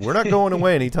going. We're not going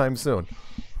away anytime soon.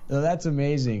 No, that's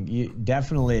amazing.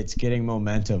 Definitely, it's getting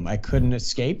momentum. I couldn't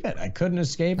escape it.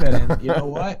 And you know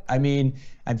what? I mean,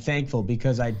 I'm thankful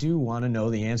because I do want to know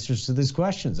the answers to these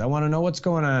questions. I want to know what's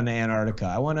going on in Antarctica.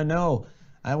 I want to know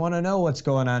what's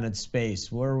going on in space,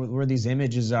 where these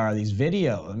images are, these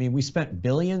video. I mean, we spent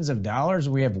billions of dollars.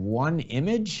 We have one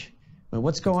image. I mean,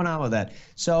 what's going on with that?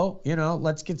 So, you know,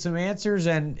 let's get some answers.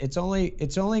 And it's only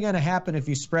going to happen if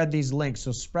you spread these links.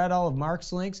 So spread all of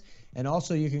Mark's links. And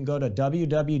also you can go to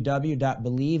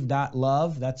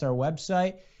www.believe.love. That's our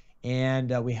website.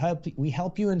 And we help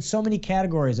you in so many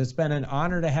categories. It's been an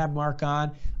honor to have Mark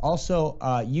on. Also,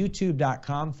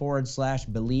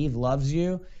 youtube.com/Believe loves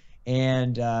you.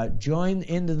 And join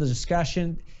into the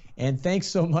discussion. And thanks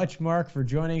so much, Mark, for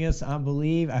joining us on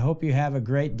Believe. I hope you have a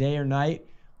great day or night,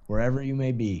 wherever you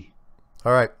may be.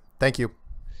 All right. Thank you.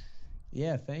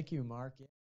 Yeah, thank you, Mark.